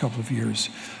last couple of years.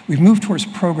 We've moved towards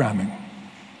programming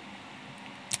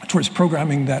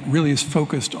that really is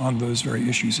focused on those very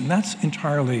issues, and that's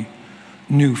entirely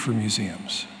new for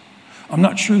museums. I'm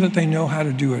not sure that they know how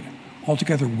to do it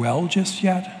altogether well just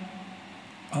yet.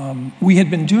 We had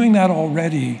been doing that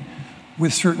already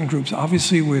with certain groups,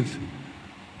 obviously with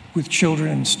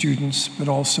children and students, but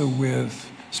also with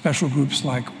special groups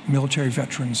like military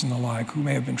veterans and the like, who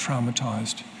may have been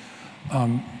traumatized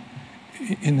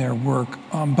in their work.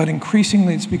 But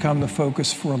increasingly it's become the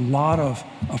focus for a lot of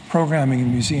programming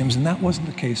in museums, and that wasn't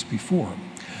the case before.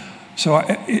 So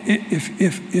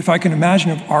if I can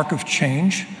imagine an arc of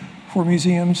change for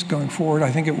museums going forward,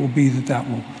 I think it will be that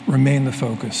will remain the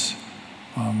focus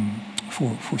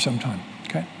for some time,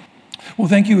 okay? Well,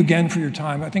 thank you again for your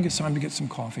time. I think it's time to get some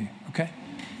coffee, okay?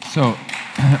 So,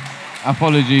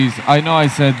 apologies. I know I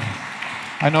said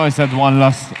one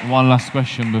last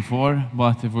question before,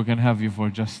 but if we can have you for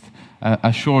just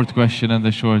a short question and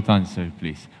a short answer,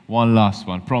 please. One last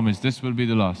one. Promise, this will be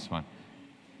the last one.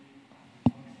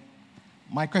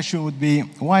 My question would be,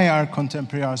 why are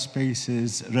contemporary art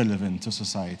spaces relevant to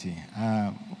society?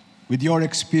 With your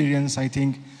experience, I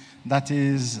think that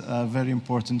is a very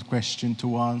important question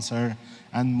to answer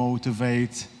and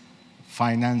motivate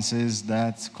finances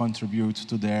that contribute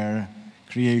to their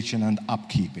creation and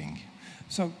upkeeping.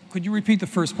 So could you repeat the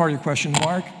first part of your question?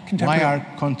 Why are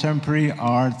contemporary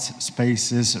art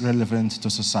spaces relevant to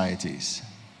societies?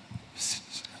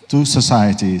 To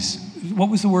societies. What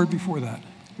was the word before that?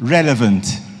 Relevant.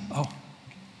 Oh.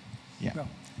 Yeah. Well,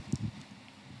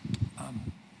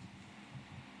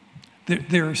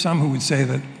 there are some who would say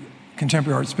that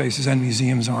contemporary art spaces and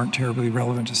museums aren't terribly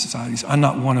relevant to societies. I'm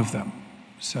not one of them.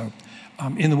 So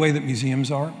in the way that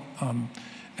museums are,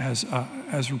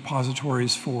 as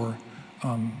repositories for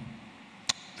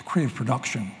the creative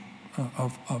production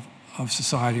of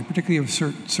society, particularly of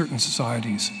certain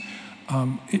societies,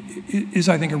 it is,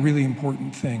 I think, a really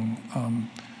important thing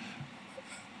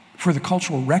for the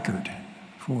cultural record,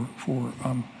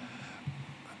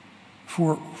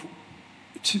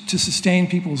 to sustain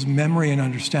people's memory and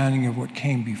understanding of what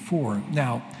came before.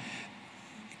 Now,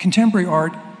 contemporary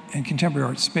art and contemporary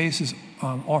art spaces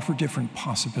offer different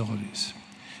possibilities,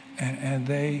 and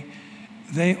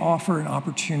they offer an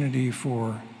opportunity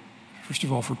for, first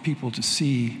of all, for people to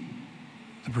see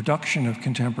the production of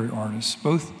contemporary artists,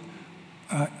 both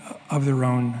of their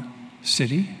own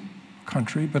city,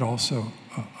 country, but also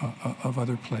of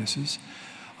other places.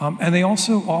 And they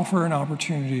also offer an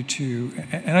opportunity to,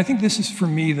 and I think this is for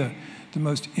me the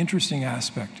most interesting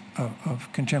aspect of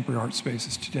contemporary art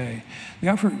spaces today.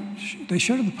 They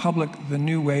show to the public the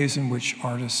new ways in which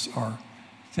artists are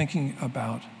thinking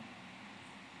about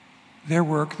their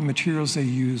work, the materials they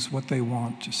use, what they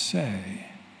want to say.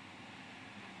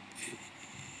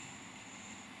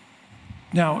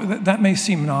 Now, that may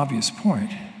seem an obvious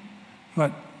point,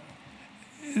 but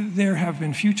there have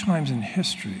been few times in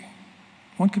history,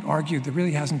 one could argue there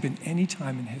really hasn't been any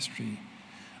time in history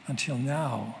until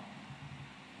now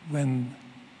when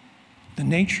the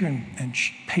nature and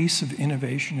pace of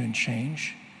innovation and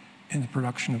change in the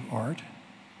production of art,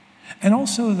 and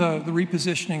also the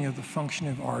repositioning of the function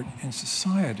of art in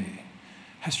society,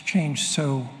 has changed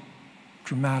so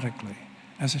dramatically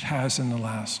as it has in the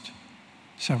last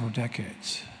several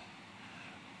decades.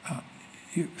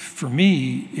 For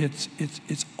me,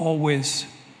 it's always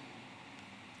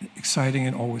exciting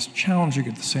and always challenging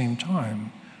at the same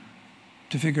time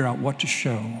to figure out what to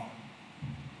show,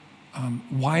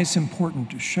 why it's important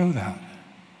to show that.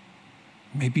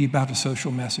 Maybe about a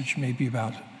social message, maybe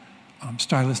about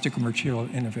stylistic or material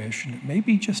innovation. It may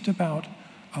be just about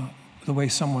the way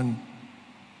someone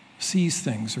sees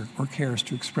things or cares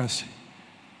to express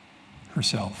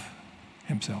herself,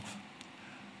 himself.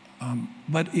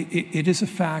 But it is a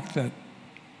fact that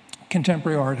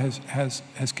contemporary art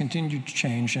has continued to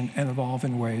change and evolve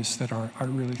in ways that I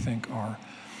really think are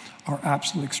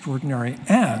absolutely extraordinary.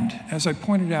 And as I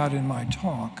pointed out in my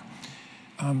talk,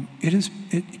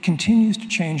 it continues to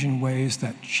change in ways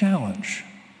that challenge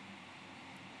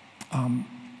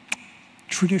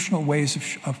traditional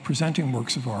ways of presenting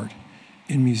works of art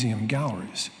in museum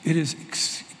galleries. It is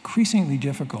increasingly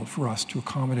difficult for us to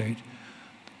accommodate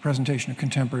the presentation of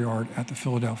contemporary art at the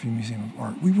Philadelphia Museum of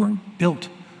Art. We weren't built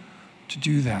to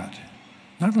do that.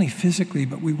 Not only physically,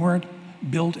 but we weren't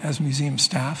built as museum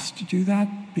staffs to do that,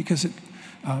 because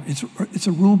it's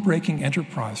a rule-breaking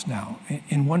enterprise now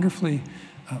in wonderful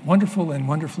and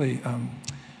wonderfully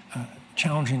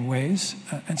challenging ways.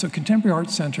 And so contemporary art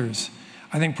centers,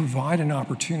 I think, provide an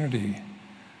opportunity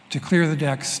to clear the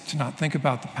decks, to not think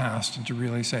about the past, and to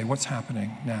really say, what's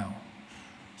happening now?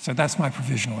 So that's my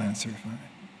provisional answer.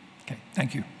 Okay,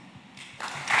 thank you.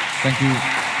 Thank you.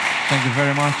 Thank you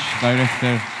very much,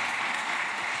 Director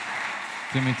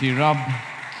Timothy Rubb.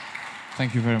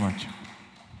 Thank you very much.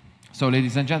 So,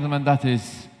 ladies and gentlemen, that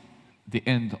is the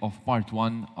end of part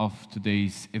one of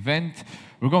today's event.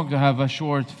 We're going to have a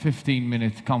short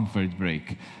 15-minute comfort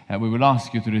break. We will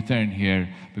ask you to return here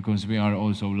because we are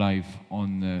also live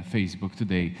on Facebook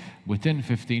today within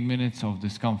 15 minutes of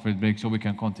this comfort break, so we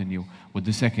can continue with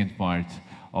the second part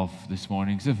of this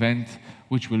morning's event,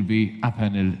 which will be a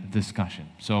panel discussion.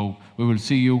 So we will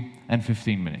see you in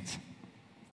 15 minutes.